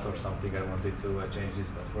like health or something. I wanted to change this,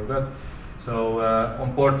 but forgot. So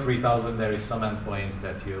on port 3000, there is some endpoint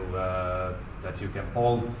that you can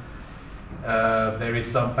poll. There is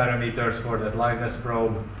some parameters for that liveness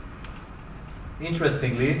probe.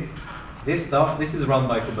 Interestingly, this is run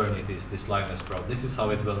by Kubernetes, this liveness probe. This is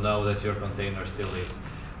how it will know that your container still lives.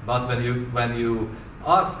 But when you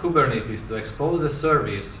ask Kubernetes to expose a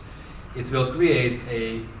service, it will create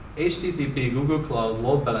a HTTP Google Cloud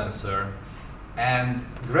load balancer and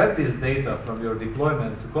grab this data from your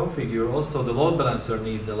deployment to configure. Also, the load balancer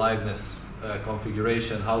needs a liveness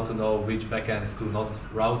configuration, how to know which backends to not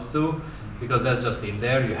route to, because that's just in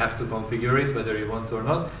there. You have to configure it whether you want to or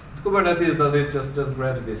not. But Kubernetes does it, just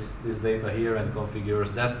grabs this data here and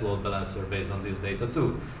configures that load balancer based on this data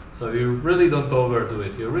too. So you really don't overdo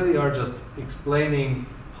it. You really are just explaining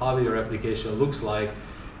how your application looks like,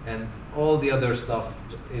 and all the other stuff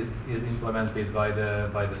is implemented by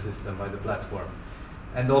the system, by the platform.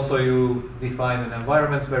 And also you define an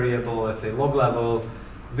environment variable, let's say log level,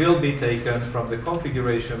 will be taken from the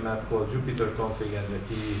configuration map called Jupyter config and the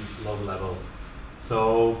key log level.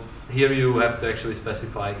 So here you have to actually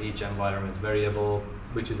specify each environment variable,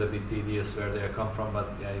 which is a bit tedious where they come from,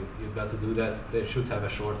 but yeah, you've got to do that. They should have a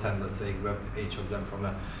shorthand, let's say, grab each of them from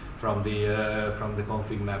the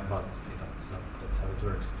config map, but they don't. So that's how it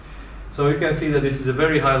works. So you can see that this is a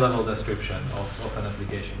very high-level description of an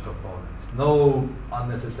application component. No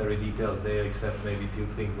unnecessary details there, except maybe a few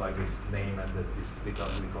things like this name and this bit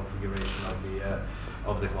of the configuration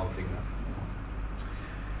of the config map.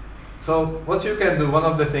 So what you can do, one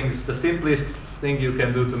of the things, the simplest thing you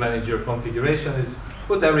can do to manage your configuration is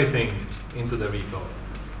put everything into the repo.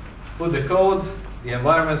 Put the code, the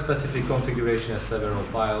environment-specific configuration as several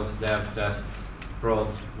files, dev, test, prod,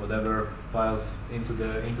 whatever files into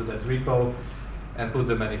that repo, and put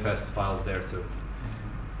the manifest files there too.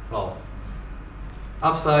 Well,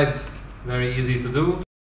 upside, very easy to do.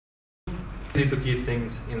 Easy to keep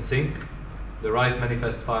things in sync. The right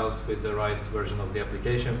manifest files with the right version of the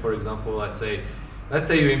application. For example, let's say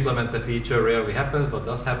you implement a feature, rarely happens, but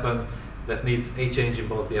does happen, that needs a change in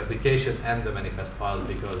both the application and the manifest files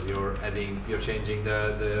because you're changing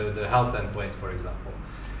the health endpoint, for example.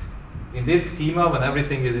 In this schema, when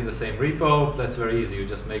everything is in the same repo, that's very easy. You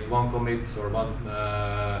just make one commit or one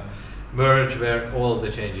merge where all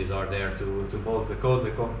the changes are there to both the code,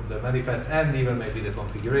 the manifest, and even maybe the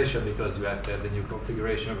configuration because you add the new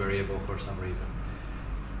configuration variable for some reason.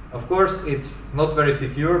 Of course, it's not very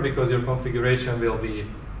secure because your configuration will be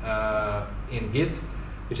in Git,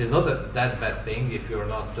 which is not that bad thing if you're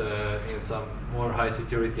not in some more high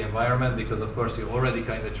security environment because of course you already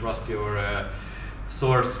kind of trust your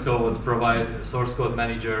source code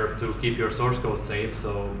manager to keep your source code safe,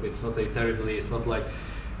 so it's not it's not like,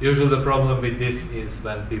 usually the problem with this is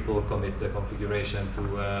when people commit the configuration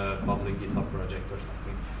to a public GitHub project or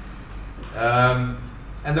something.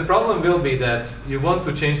 And the problem will be that you want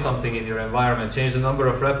to change something in your environment, change the number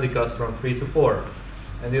of replicas from 3 to 4,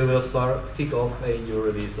 and you will kick off a new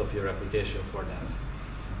release of your application for that.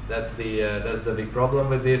 That's the big problem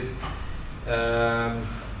with this.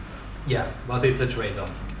 Yeah, but it's a trade-off.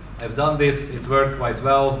 I've done this, it worked quite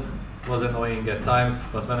well, was annoying at times,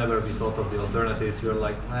 but whenever we thought of the alternatives, we were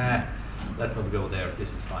like, nah, let's not go there,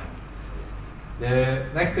 this is fine. The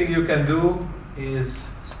next thing you can do is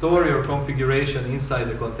store your configuration inside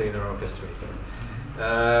the container orchestrator.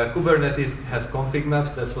 Kubernetes has config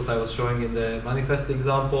maps, that's what I was showing in the manifest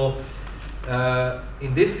example.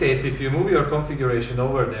 In this case, if you move your configuration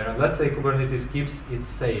over there, and let's say Kubernetes keeps it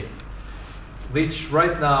safe, which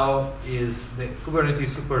right now is the Kubernetes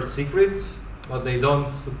supports secrets, but they don't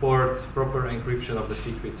support proper encryption of the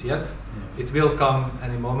secrets yet. It will come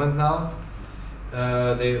any moment now.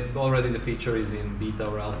 Already the feature is in beta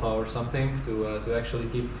or alpha or something to actually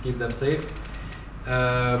keep them safe,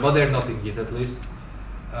 but they're not in Git at least.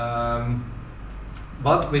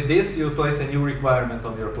 But with this, you place a new requirement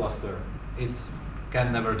on your cluster. It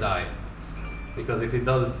can never die, because if it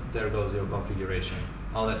does, there goes your configuration,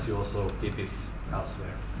 unless you also keep it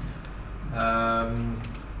elsewhere.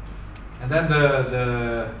 And then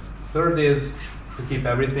the third is to keep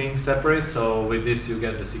everything separate. So with this, you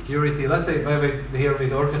get the security. Let's say maybe here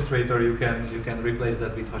with Orchestrator, you can replace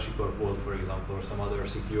that with HashiCorp Vault, for example, or some other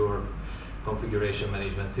secure configuration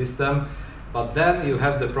management system. But then you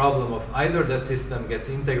have the problem of either that system gets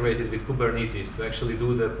integrated with Kubernetes to actually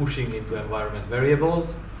do the pushing into environment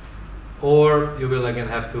variables, or you will again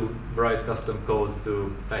have to write custom code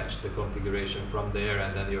to fetch the configuration from there,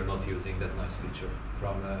 and then you're not using that nice feature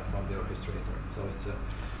from the orchestrator. So it's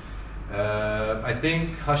I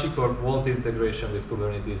think HashiCorp Vault integration with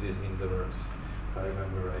Kubernetes is in the works, if I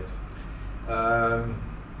remember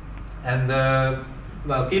right.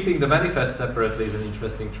 Well, keeping the manifest separately is an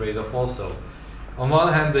interesting trade-off also. On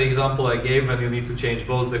one hand, the example I gave, when you need to change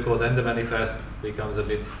both the code and the manifest, becomes a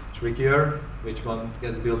bit trickier, which one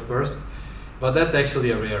gets built first. But that's actually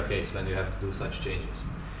a rare case when you have to do such changes.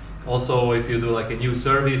 Also, if you do like a new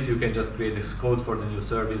service, you can just create this code for the new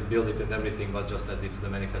service, build it and everything, but just add it to the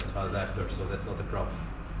manifest files after, so that's not a problem.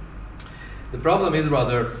 The problem is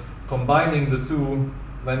rather combining the two.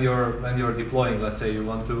 When you're deploying, let's say you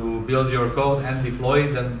want to build your code and deploy,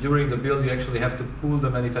 then during the build you actually have to pull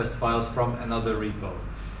the manifest files from another repo.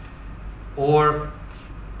 Or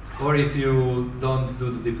if you don't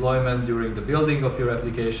do the deployment during the building of your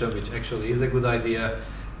application, which actually is a good idea,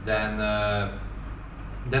 then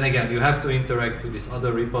then again, you have to interact with this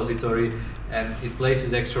other repository, and it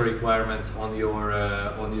places extra requirements on your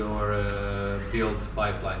build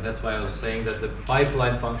pipeline. That's why I was saying that the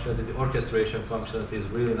pipeline functionality, the orchestration functionality is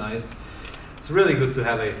really nice. It's really good to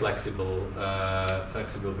have a flexible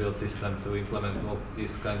build system to implement all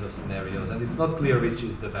these kinds of scenarios, and it's not clear which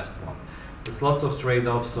is the best one. It's lots of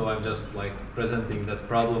trade-offs, so I'm just like presenting that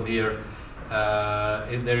problem here.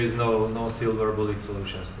 There is no silver bullet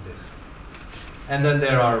solutions to this. And then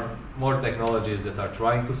there are more technologies that are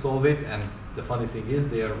trying to solve it, and the funny thing is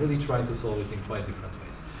they are really trying to solve it in quite different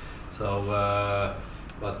ways. So,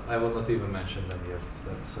 but I will not even mention them here.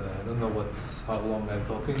 So that's I don't know how long I'm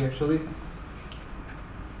talking actually.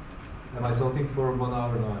 Am I talking for 1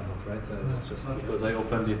 hour? No, I'm not, right? That's just because I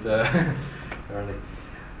opened it early.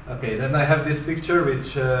 Okay, then I have this picture,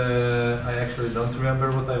 which I actually don't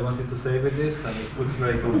remember what I wanted to say with this, and it looks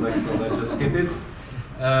very complex, so let's just skip it.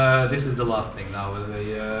 This is the last thing now.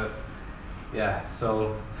 Yeah,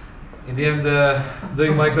 so in the end,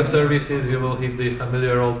 doing microservices, you will hit the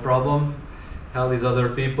familiar old problem. How these other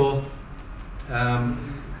people.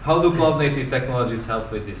 How do cloud-native technologies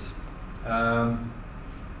help with this?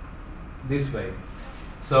 This way.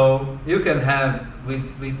 So you can have,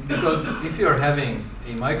 because if you're having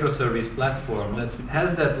a microservice platform that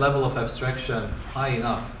has that level of abstraction high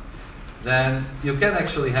enough, then you can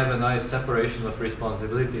actually have a nice separation of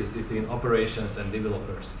responsibilities between operations and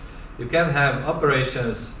developers. You can have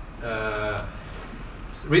operations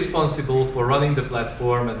responsible for running the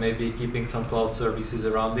platform and maybe keeping some cloud services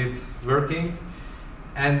around it working,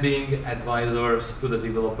 and being advisors to the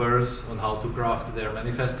developers on how to craft their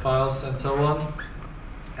manifest files and so on,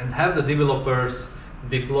 and have the developers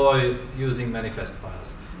deploy using manifest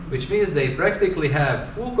files, which means they practically have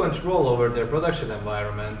full control over their production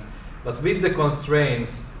environment, but with the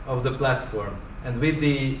constraints of the platform and with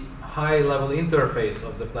the high-level interface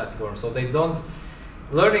of the platform. So they don't,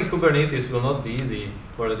 learning Kubernetes will not be easy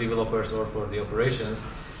for the developers or for the operations,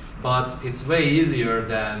 but it's way easier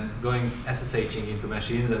than going SSHing into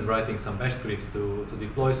machines and writing some bash scripts to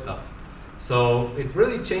deploy stuff. So it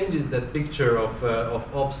really changes that picture of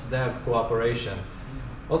ops dev cooperation.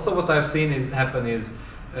 Also, what I've seen happen is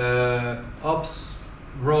ops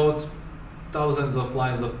wrote thousands of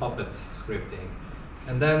lines of Puppet scripting,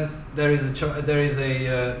 and then there is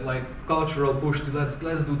a like cultural push to let's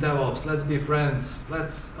do DevOps, let's be friends,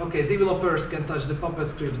 okay, developers can touch the Puppet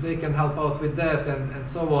scripts, they can help out with that, and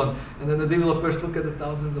so on. And then the developers look at the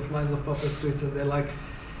thousands of lines of Puppet scripts and they're like,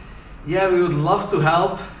 yeah, we would love to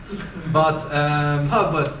help, but how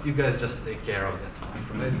about you guys just take care of that stuff,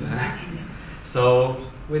 right? So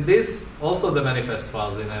with this, also the manifest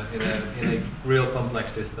files in a real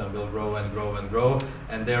complex system will grow and grow and grow,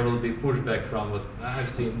 and there will be pushback from what I've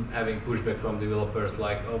seen, having pushback from developers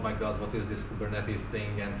like, oh my god, what is this Kubernetes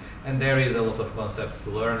thing? And there is a lot of concepts to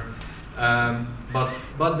learn,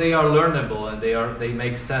 but they are learnable and they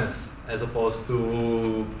make sense as opposed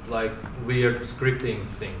to like weird scripting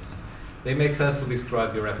things. They make sense to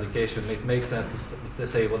describe your application. It makes sense to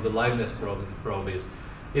say what the liveness probe is.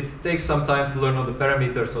 It takes some time to learn all the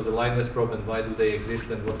parameters of the liveness probe and why do they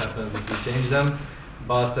exist and what happens if you change them.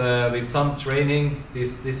 But with some training,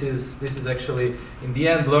 this is actually, in the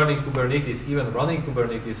end, learning Kubernetes, even running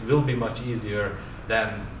Kubernetes, will be much easier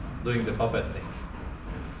than doing the Puppet thing,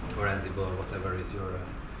 or Ansible, or whatever is your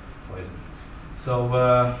poison.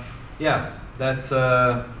 So yeah, that's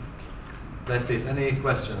it. Any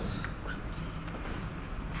questions?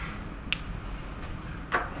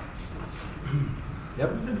 Yep.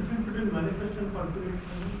 What's the difference between manifest and configuration?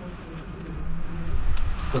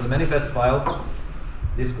 So the manifest file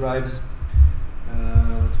describes,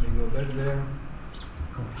 let me go back there.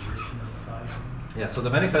 Composition and size. Yeah, so the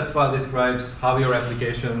manifest file describes how your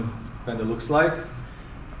application kind of looks like.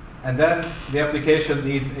 And then the application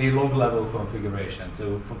needs a log level configuration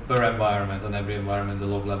per environment. On every environment, the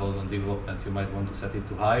log level on development, you might want to set it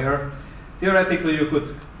to higher. Theoretically, you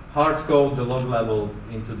could hard code the log level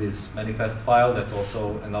into this manifest file. That's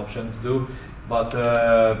also an option to do, but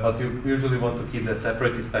you usually want to keep that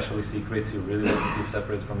separate, especially secrets. You really want to keep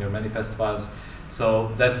separate from your manifest files.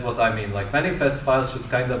 So that's what I mean. Like manifest files should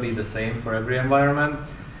kind of be the same for every environment,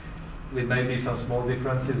 with maybe some small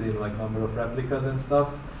differences in like number of replicas and stuff.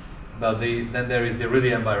 But then there is the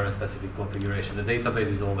really environment-specific configuration. The database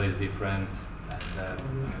is always different, and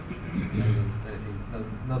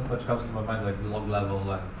not much comes to my mind like the log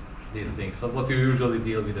level and these things. So what you usually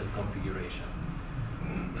deal with is configuration.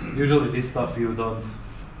 Usually this stuff you don't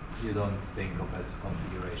think of as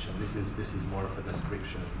configuration. This is more of a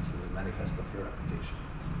description. This is a manifest of your application.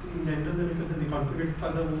 In general, the configuration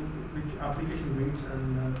file which application brings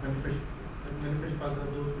and manifest And manifest files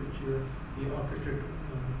are those which you orchestrate.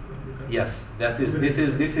 Yes, this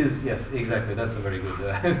is yes, exactly. That's a very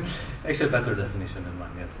good, actually better definition than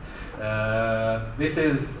mine. Yes, this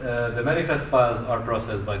is the manifest files are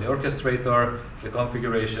processed by the orchestrator. The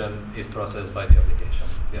configuration is processed by the application.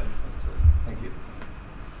 Yeah, that's it. Thank you.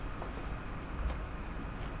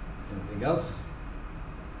 Anything else?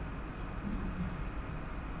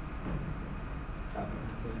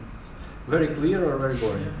 Very clear or very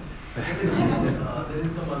boring? There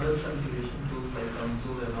is some other configuration tools like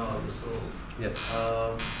console and all. So Yes.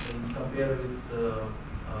 in compare with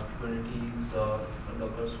Kubernetes or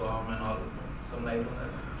Docker Swarm and all, some light on that.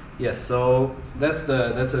 Yes. So that's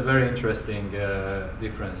a very interesting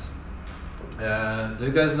difference. Do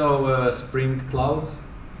you guys know Spring Cloud?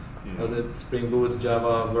 Or the Spring Boot,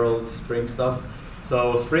 Java, World, Spring stuff?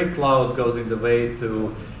 So Spring Cloud goes in the way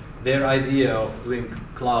to their idea of doing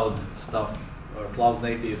cloud stuff or cloud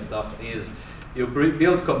native stuff is you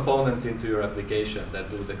build components into your application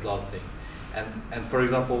that do the cloud thing. And for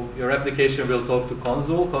example, your application will talk to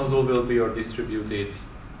console. Console will be your distributed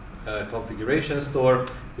configuration store.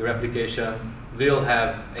 Your application will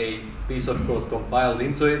have a piece of code compiled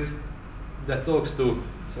into it that talks to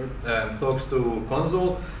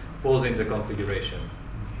console, pulls in the configuration.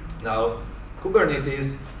 Now,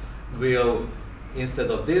 Kubernetes will,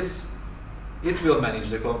 instead of this, it will manage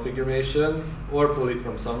the configuration or pull it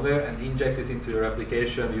from somewhere and inject it into your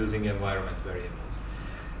application using environment variables.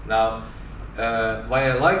 Now, why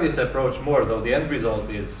I like this approach more, though the end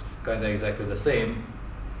result is kind of exactly the same,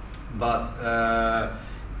 but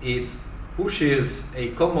it pushes a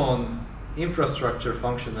common infrastructure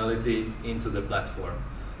functionality into the platform.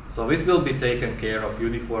 So it will be taken care of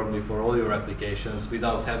uniformly for all your applications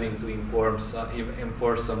without having to enforce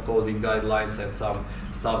some coding guidelines and some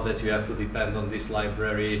stuff that you have to depend on this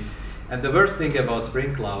library. And the worst thing about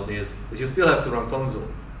Spring Cloud is that you still have to run console,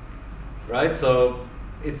 right? So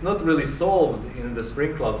it's not really solved in the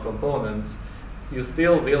Spring Cloud components. You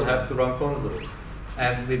still will have to run console.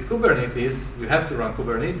 And with Kubernetes, you have to run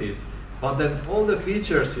Kubernetes, but then all the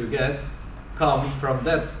features you get come from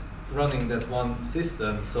that running that one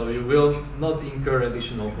system, so you will not incur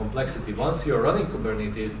additional complexity. Once you're running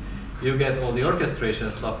Kubernetes, you get all the orchestration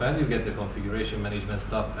stuff and you get the configuration management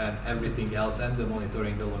stuff and everything else and the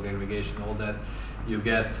monitoring, the log aggregation, all that you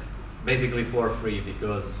get basically for free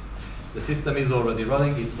because the system is already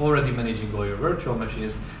running, it's already managing all your virtual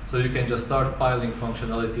machines, so you can just start piling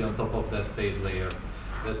functionality on top of that base layer.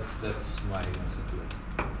 That's my answer to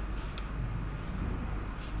it.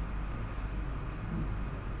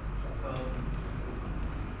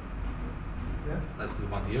 Let's do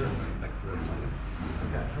one here and then back to that side.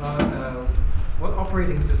 Okay. What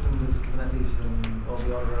operating system does Kubernetes and all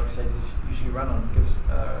the other orchestrators usually run on? Because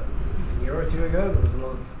a year or two ago there was a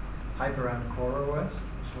lot of hype around CoreOS,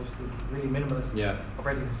 which was the really minimalist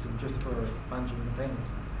operating system just for managing containers.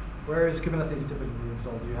 Where is Kubernetes typically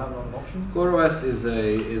installed? Do you have a lot of options? CoreOS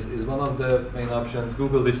is one of the main options.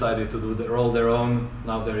 Google decided to roll their own.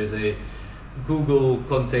 Now there is a Google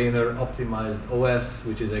container optimized OS,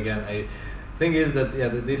 which is again a thing is that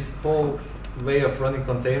this whole way of running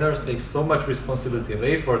containers takes so much responsibility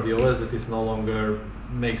away for the OS that it no longer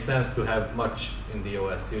makes sense to have much in the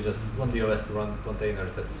OS. You just want the OS to run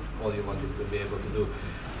containers. That's all you want it to be able to do.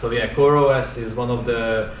 So yeah, CoreOS is one of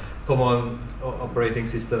the common operating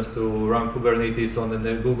systems to run Kubernetes on. And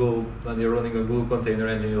then Google, when you're running a Google container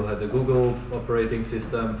engine, you'll have the Google operating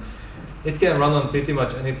system. It can run on pretty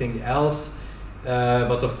much anything else,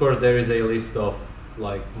 but of course there is a list of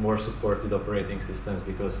like more supported operating systems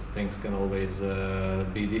because things can always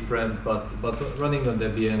be different. But running on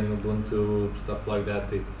Debian, Ubuntu, stuff like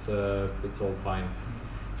that, it's all fine.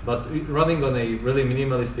 But running on a really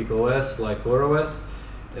minimalistic OS like CoreOS,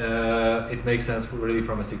 it makes sense really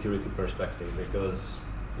from a security perspective because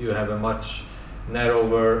you have a much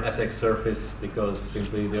narrower attack surface because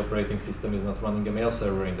simply the operating system is not running a mail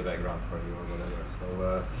server in the background for you or whatever.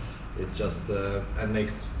 So it's just and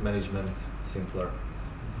makes management simpler.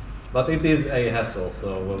 But it is a hassle.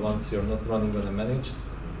 So once you're not running on a managed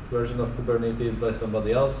version of Kubernetes by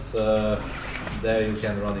somebody else, there you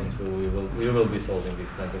can run into. We will be solving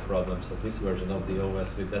these kinds of problems of this version of the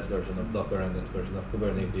OS with that version of Docker and that version of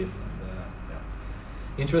Kubernetes.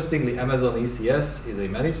 Interestingly, Amazon ECS is a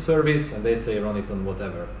managed service, and they say run it on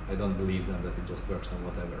whatever. I don't believe them that it just works on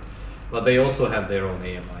whatever. But they also have their own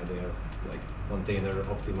AMI. They are like container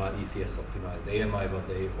optimized, ECS optimized AMI, but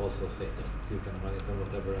they also say that you can run it on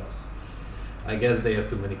whatever else. I guess they have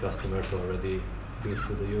too many customers already used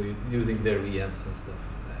to using their VMs and stuff.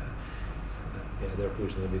 Yeah, they're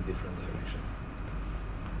pushed in a bit different direction.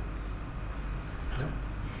 Yeah.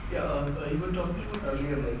 Yeah, You were talking about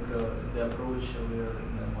earlier, like the approach where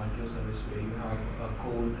in the microservice where you have a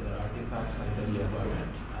code artifacts like the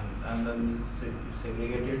deployment, and then you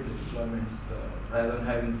segregated the deployments rather than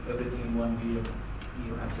having everything in one VM,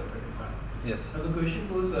 you have separate environment. Yes. Now the question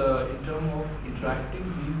was in terms of interacting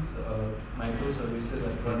these microservices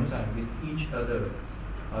at runtime with each other.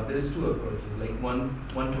 There is two approaches, like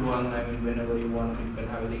one-to-one. I mean, whenever you want, you can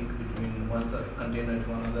have a link between one container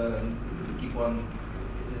to another, and you keep on.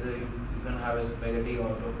 You can have a spaghetti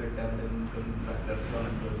out of it, and then you can interact as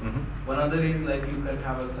one. One other is like you can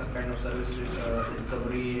have some kind of service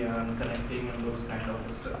discovery and connecting and those kind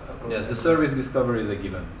of stuff. Yes, the service discovery is a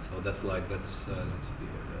given. So that's like that's clear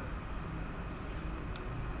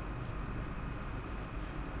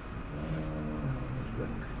there.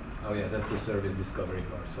 Oh yeah, that's the service discovery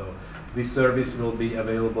part. So this service will be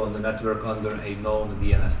available on the network under a known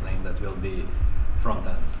DNS name that will be front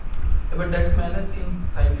end. But that's managed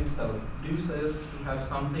inside itself. Do you suggest to have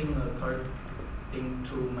something, a third thing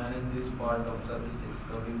to manage this part of service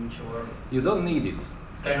discovery, whichever? You don't need it.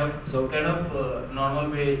 Kind of normal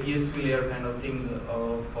way ESP layer kind of thing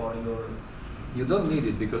for your. You don't need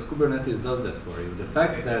it because Kubernetes does that for you. The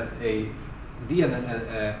fact that a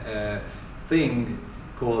DNS thing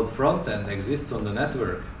called front end exists on the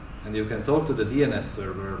network, and you can talk to the DNS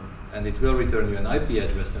server, and it will return you an IP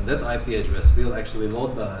address, and that IP address will actually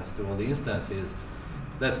load balance to all the instances.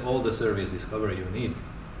 That's all the service discovery you need.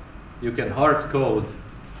 You can hard code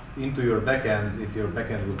into your backend if your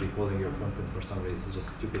backend would be calling your front end for some reason. It's just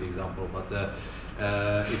a stupid example, but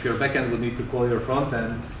if your backend would need to call your front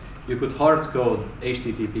end, you could hard code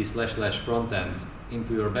HTTP//front end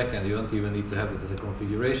into your backend. You don't even need to have it as a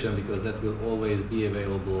configuration because that will always be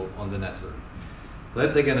available on the network. So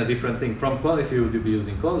that's again a different thing. From if you would be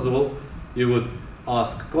using Consul, you would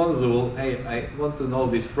ask Consul, hey, I want to know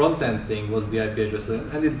this front end thing, what's the IP address,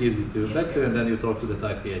 and it gives it to you back to you, and then you talk to that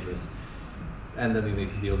IP address. And then you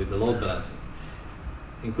need to deal with the load balancing.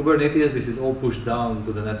 In Kubernetes, this is all pushed down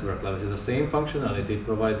to the network level. It's the same functionality, it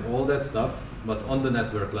provides all that stuff, but on the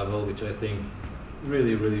network level, which I think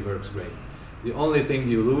really, really works great. The only thing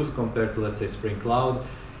you lose compared to, let's say, Spring Cloud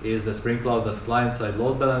is that Spring Cloud does client-side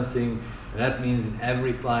load balancing, and that means in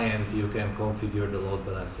every client you can configure the load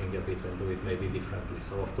balancing a bit and do it maybe differently.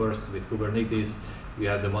 So of course, with Kubernetes, you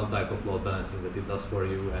have the one type of load balancing that it does for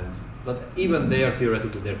you, but even there,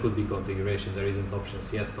 theoretically, there could be configuration. There isn't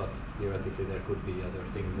options yet, but theoretically there could be other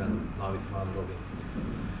things than now it's non-logging.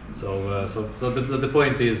 So, the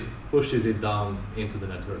point is, pushes it down into the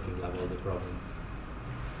networking level, the problem.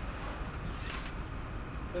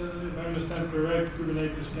 If I understand correct,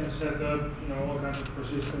 Kubernetes can set up, all kinds of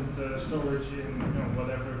persistent storage in,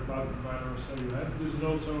 whatever cloud provider or so you have. Does it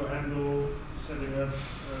also handle setting up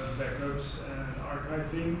backups and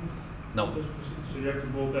archiving? No. So you have to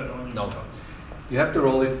build that on yourself? No. You have to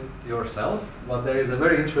roll it yourself, but there is a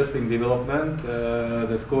very interesting development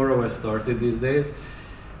that CoreOS started these days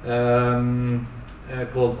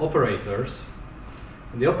called operators.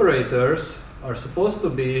 And the operators are supposed to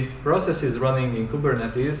be processes running in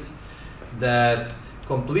Kubernetes that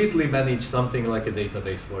completely manage something like a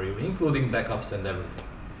database for you, including backups and everything.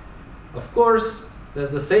 Of course,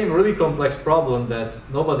 there's the same really complex problem that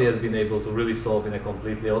nobody has been able to really solve in a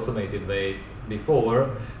completely automated way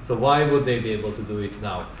before, so why would they be able to do it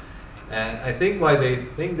now? And I think why they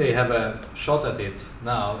think they have a shot at it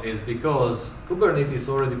now is because Kubernetes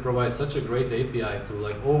already provides such a great API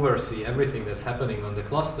to oversee everything that's happening on the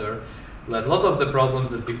cluster. Like a lot of the problems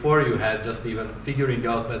that before you had, just even figuring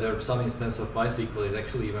out whether some instance of MySQL is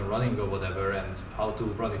actually even running or whatever, and how to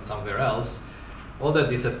run it somewhere else, all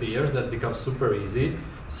that disappears. That becomes super easy.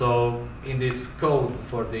 So in this code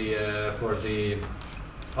for the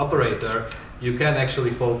operator, you can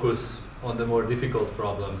actually focus on the more difficult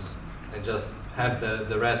problems and just have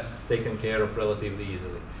the rest taken care of relatively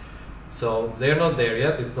easily. So they're not there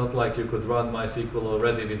yet. It's not like you could run MySQL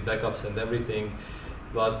already with backups and everything.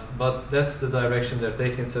 But that's the direction they're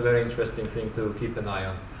taking. It's a very interesting thing to keep an eye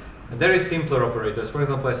on. And there is simpler operators. For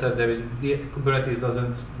example, I said Kubernetes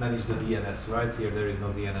doesn't manage the DNS. Right here, there is no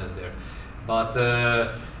DNS there.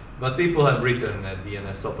 But people have written a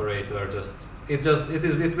DNS operator.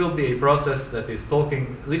 It will be a process that is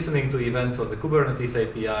listening to events on the Kubernetes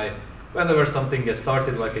API. Whenever something gets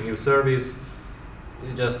started, like a new service,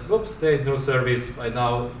 you just new service.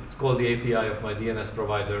 Now it's called the API of my DNS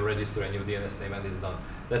provider, register a new DNS name, and it's done.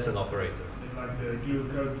 That's an operator. It's like the glue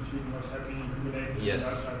code between what's happening in Kubernetes and the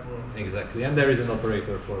outside world. Exactly. And there is an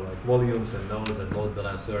operator for volumes and nodes and load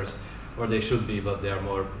balancers, or they should be, but they are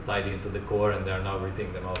more tied into the core, and they are now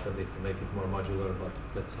ripping them out a bit to make it more modular. But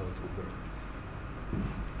that's how it would work.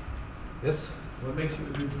 Yes. What makes you a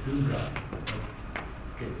good Doom guy?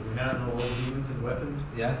 Okay, so we now know all demons and weapons.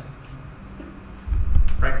 Yeah,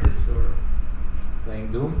 Practice or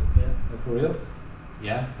playing Doom. yeah? For real?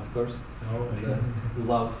 Yeah, of course. No. The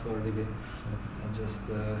love for the game. And just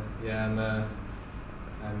yeah,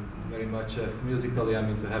 I'm very much musically. I'm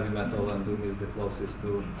into heavy metal, and Doom is the closest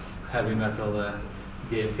to heavy metal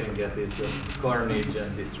game can get. It's just carnage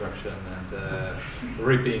and destruction and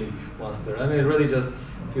ripping monster. I mean, really, just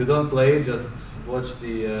if you don't play, just watch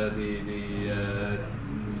the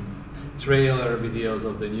trailer videos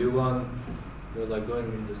of the new one. You're like going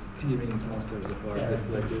and just tearing monsters apart. Yeah. It's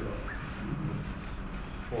like it's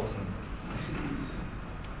awesome.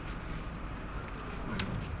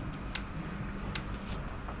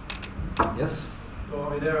 Yes. So, I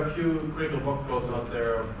mean, there are a few critical bug codes out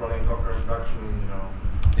there of running Docker in production, you know,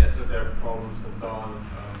 Yes. that there are problems and so on.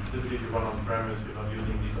 Typically, if you run on premise, you're not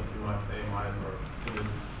using these optimized AMIs or things.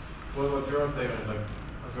 What's your statement? Like,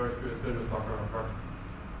 what's your experience with Docker on production?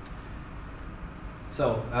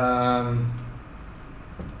 So,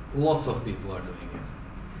 lots of people are doing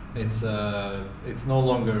it. It's no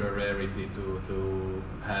longer a rarity to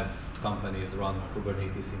have companies run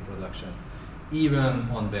Kubernetes in production, even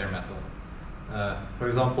on bare metal. For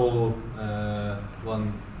example,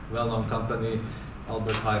 one well-known company,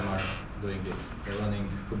 Albert Heim, are doing it. They're running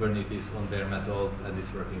Kubernetes on bare metal, and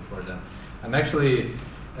it's working for them. I'm actually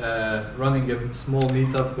running a small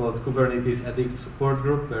meetup called Kubernetes Addict Support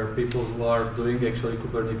Group, where people who are doing actually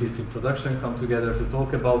Kubernetes in production come together to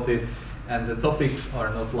talk about it. And the topics are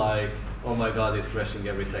not like, oh my god, it's crashing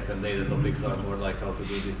every second day. The topics are more like how to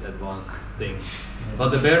do this advanced thing. But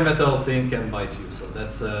the bare metal thing can bite you. So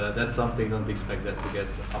that's something. Don't expect that to get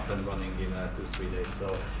up and running in 2-3 days.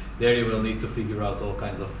 So there you will need to figure out all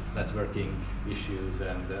kinds of networking issues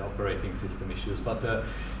and operating system issues. But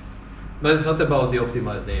it's not about the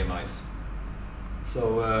optimized AMIs.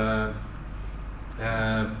 So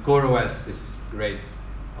CoreOS is great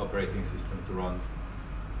operating system to run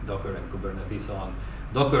Docker and Kubernetes on.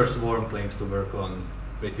 Docker Swarm claims to work on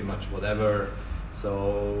pretty much whatever.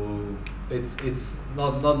 So it's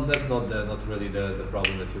not really the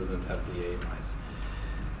problem that you don't have the AMIs.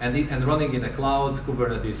 And running in a cloud,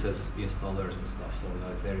 Kubernetes has installers and stuff. So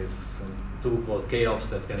like there is some tool called KOps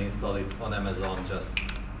that can install it on Amazon just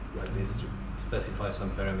like this to specify some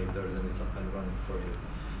parameters, and it's up and running for you.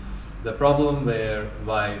 The problem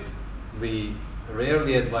why we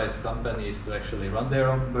rarely advise companies to actually run their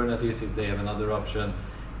own Kubernetes if they have another option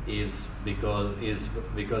is because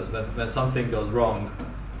when something goes wrong,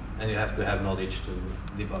 and you have to have knowledge to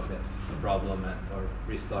debug that problem or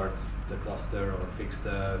restart the cluster or fix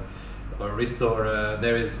or restore.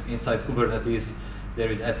 There is inside Kubernetes there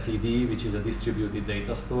is etcd, which is a distributed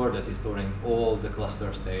data store that is storing all the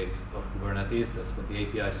cluster state of Kubernetes. That's what the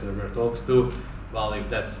API server talks to. Well, if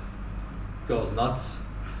that goes nuts,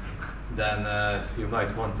 then you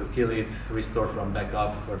might want to kill it, restore from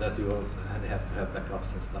backup. For that, you also have to have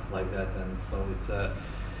backups and stuff like that. And so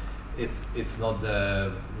it's not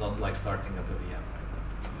like starting up a VM, right?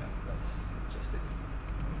 But yeah, that's just it.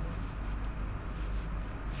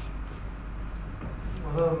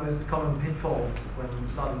 What are the most common pitfalls when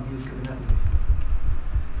starting to use Kubernetes?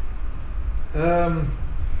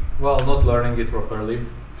 Well, not learning it properly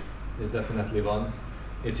is definitely one.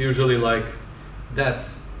 It's usually like that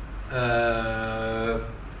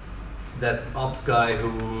ops guy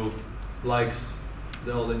who likes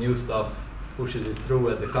all the new stuff, pushes it through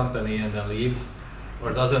at the company and then leaves,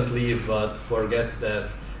 or doesn't leave but forgets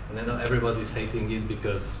that, and then everybody's hating it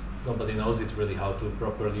because nobody knows it really how to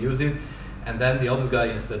properly use it. And then the ops guy,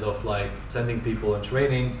 instead of like sending people on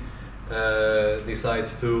training,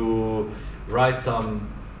 decides to write some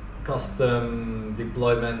custom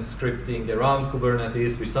deployment scripting around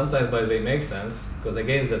Kubernetes, which sometimes, by the way, makes sense, because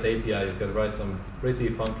against that API you can write some pretty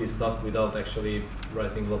funky stuff without actually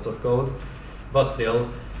writing lots of code. But still,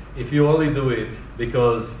 if you only do it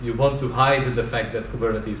because you want to hide the fact that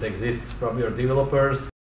Kubernetes exists from your developers,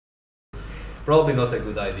 probably not a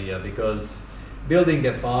good idea, because building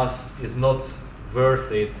a PaaS is not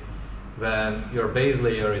worth it when your base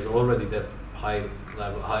layer is already that high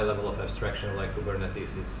level of abstraction like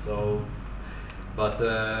Kubernetes is. So, but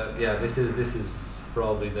yeah, this is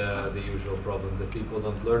probably the usual problem, that people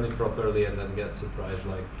don't learn it properly and then get surprised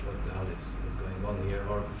like, what the hell is going on here,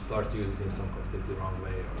 or start using it in some completely wrong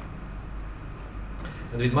way.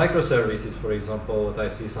 And with microservices, for example, what I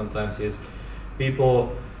see sometimes is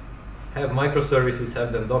people have microservices,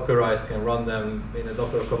 have them Dockerized, can run them in a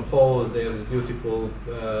Docker Compose, they have this beautiful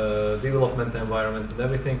development environment and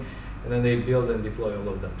everything, and then they build and deploy all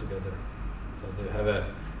of them together. So they have a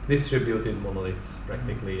distributed monoliths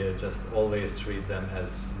practically. Just always treat them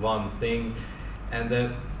as one thing, and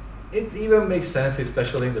it even makes sense,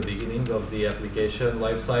 especially in the beginning of the application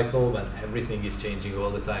lifecycle when everything is changing all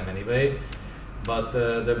the time anyway. But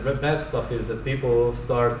the bad stuff is that people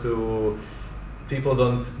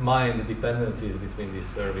don't mind the dependencies between these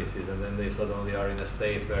services, and then they suddenly are in a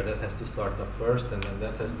state where that has to start up first, and then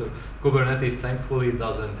that has to. Kubernetes thankfully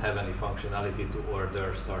doesn't have any functionality to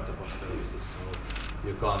order startup of services, so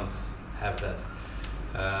you can't have that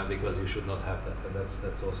because you should not have that, and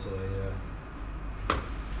that's also a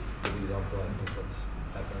good example, I think, what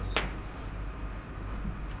happens.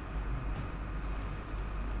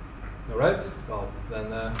 All right. Well,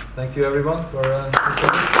 then thank you everyone for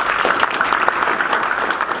listening.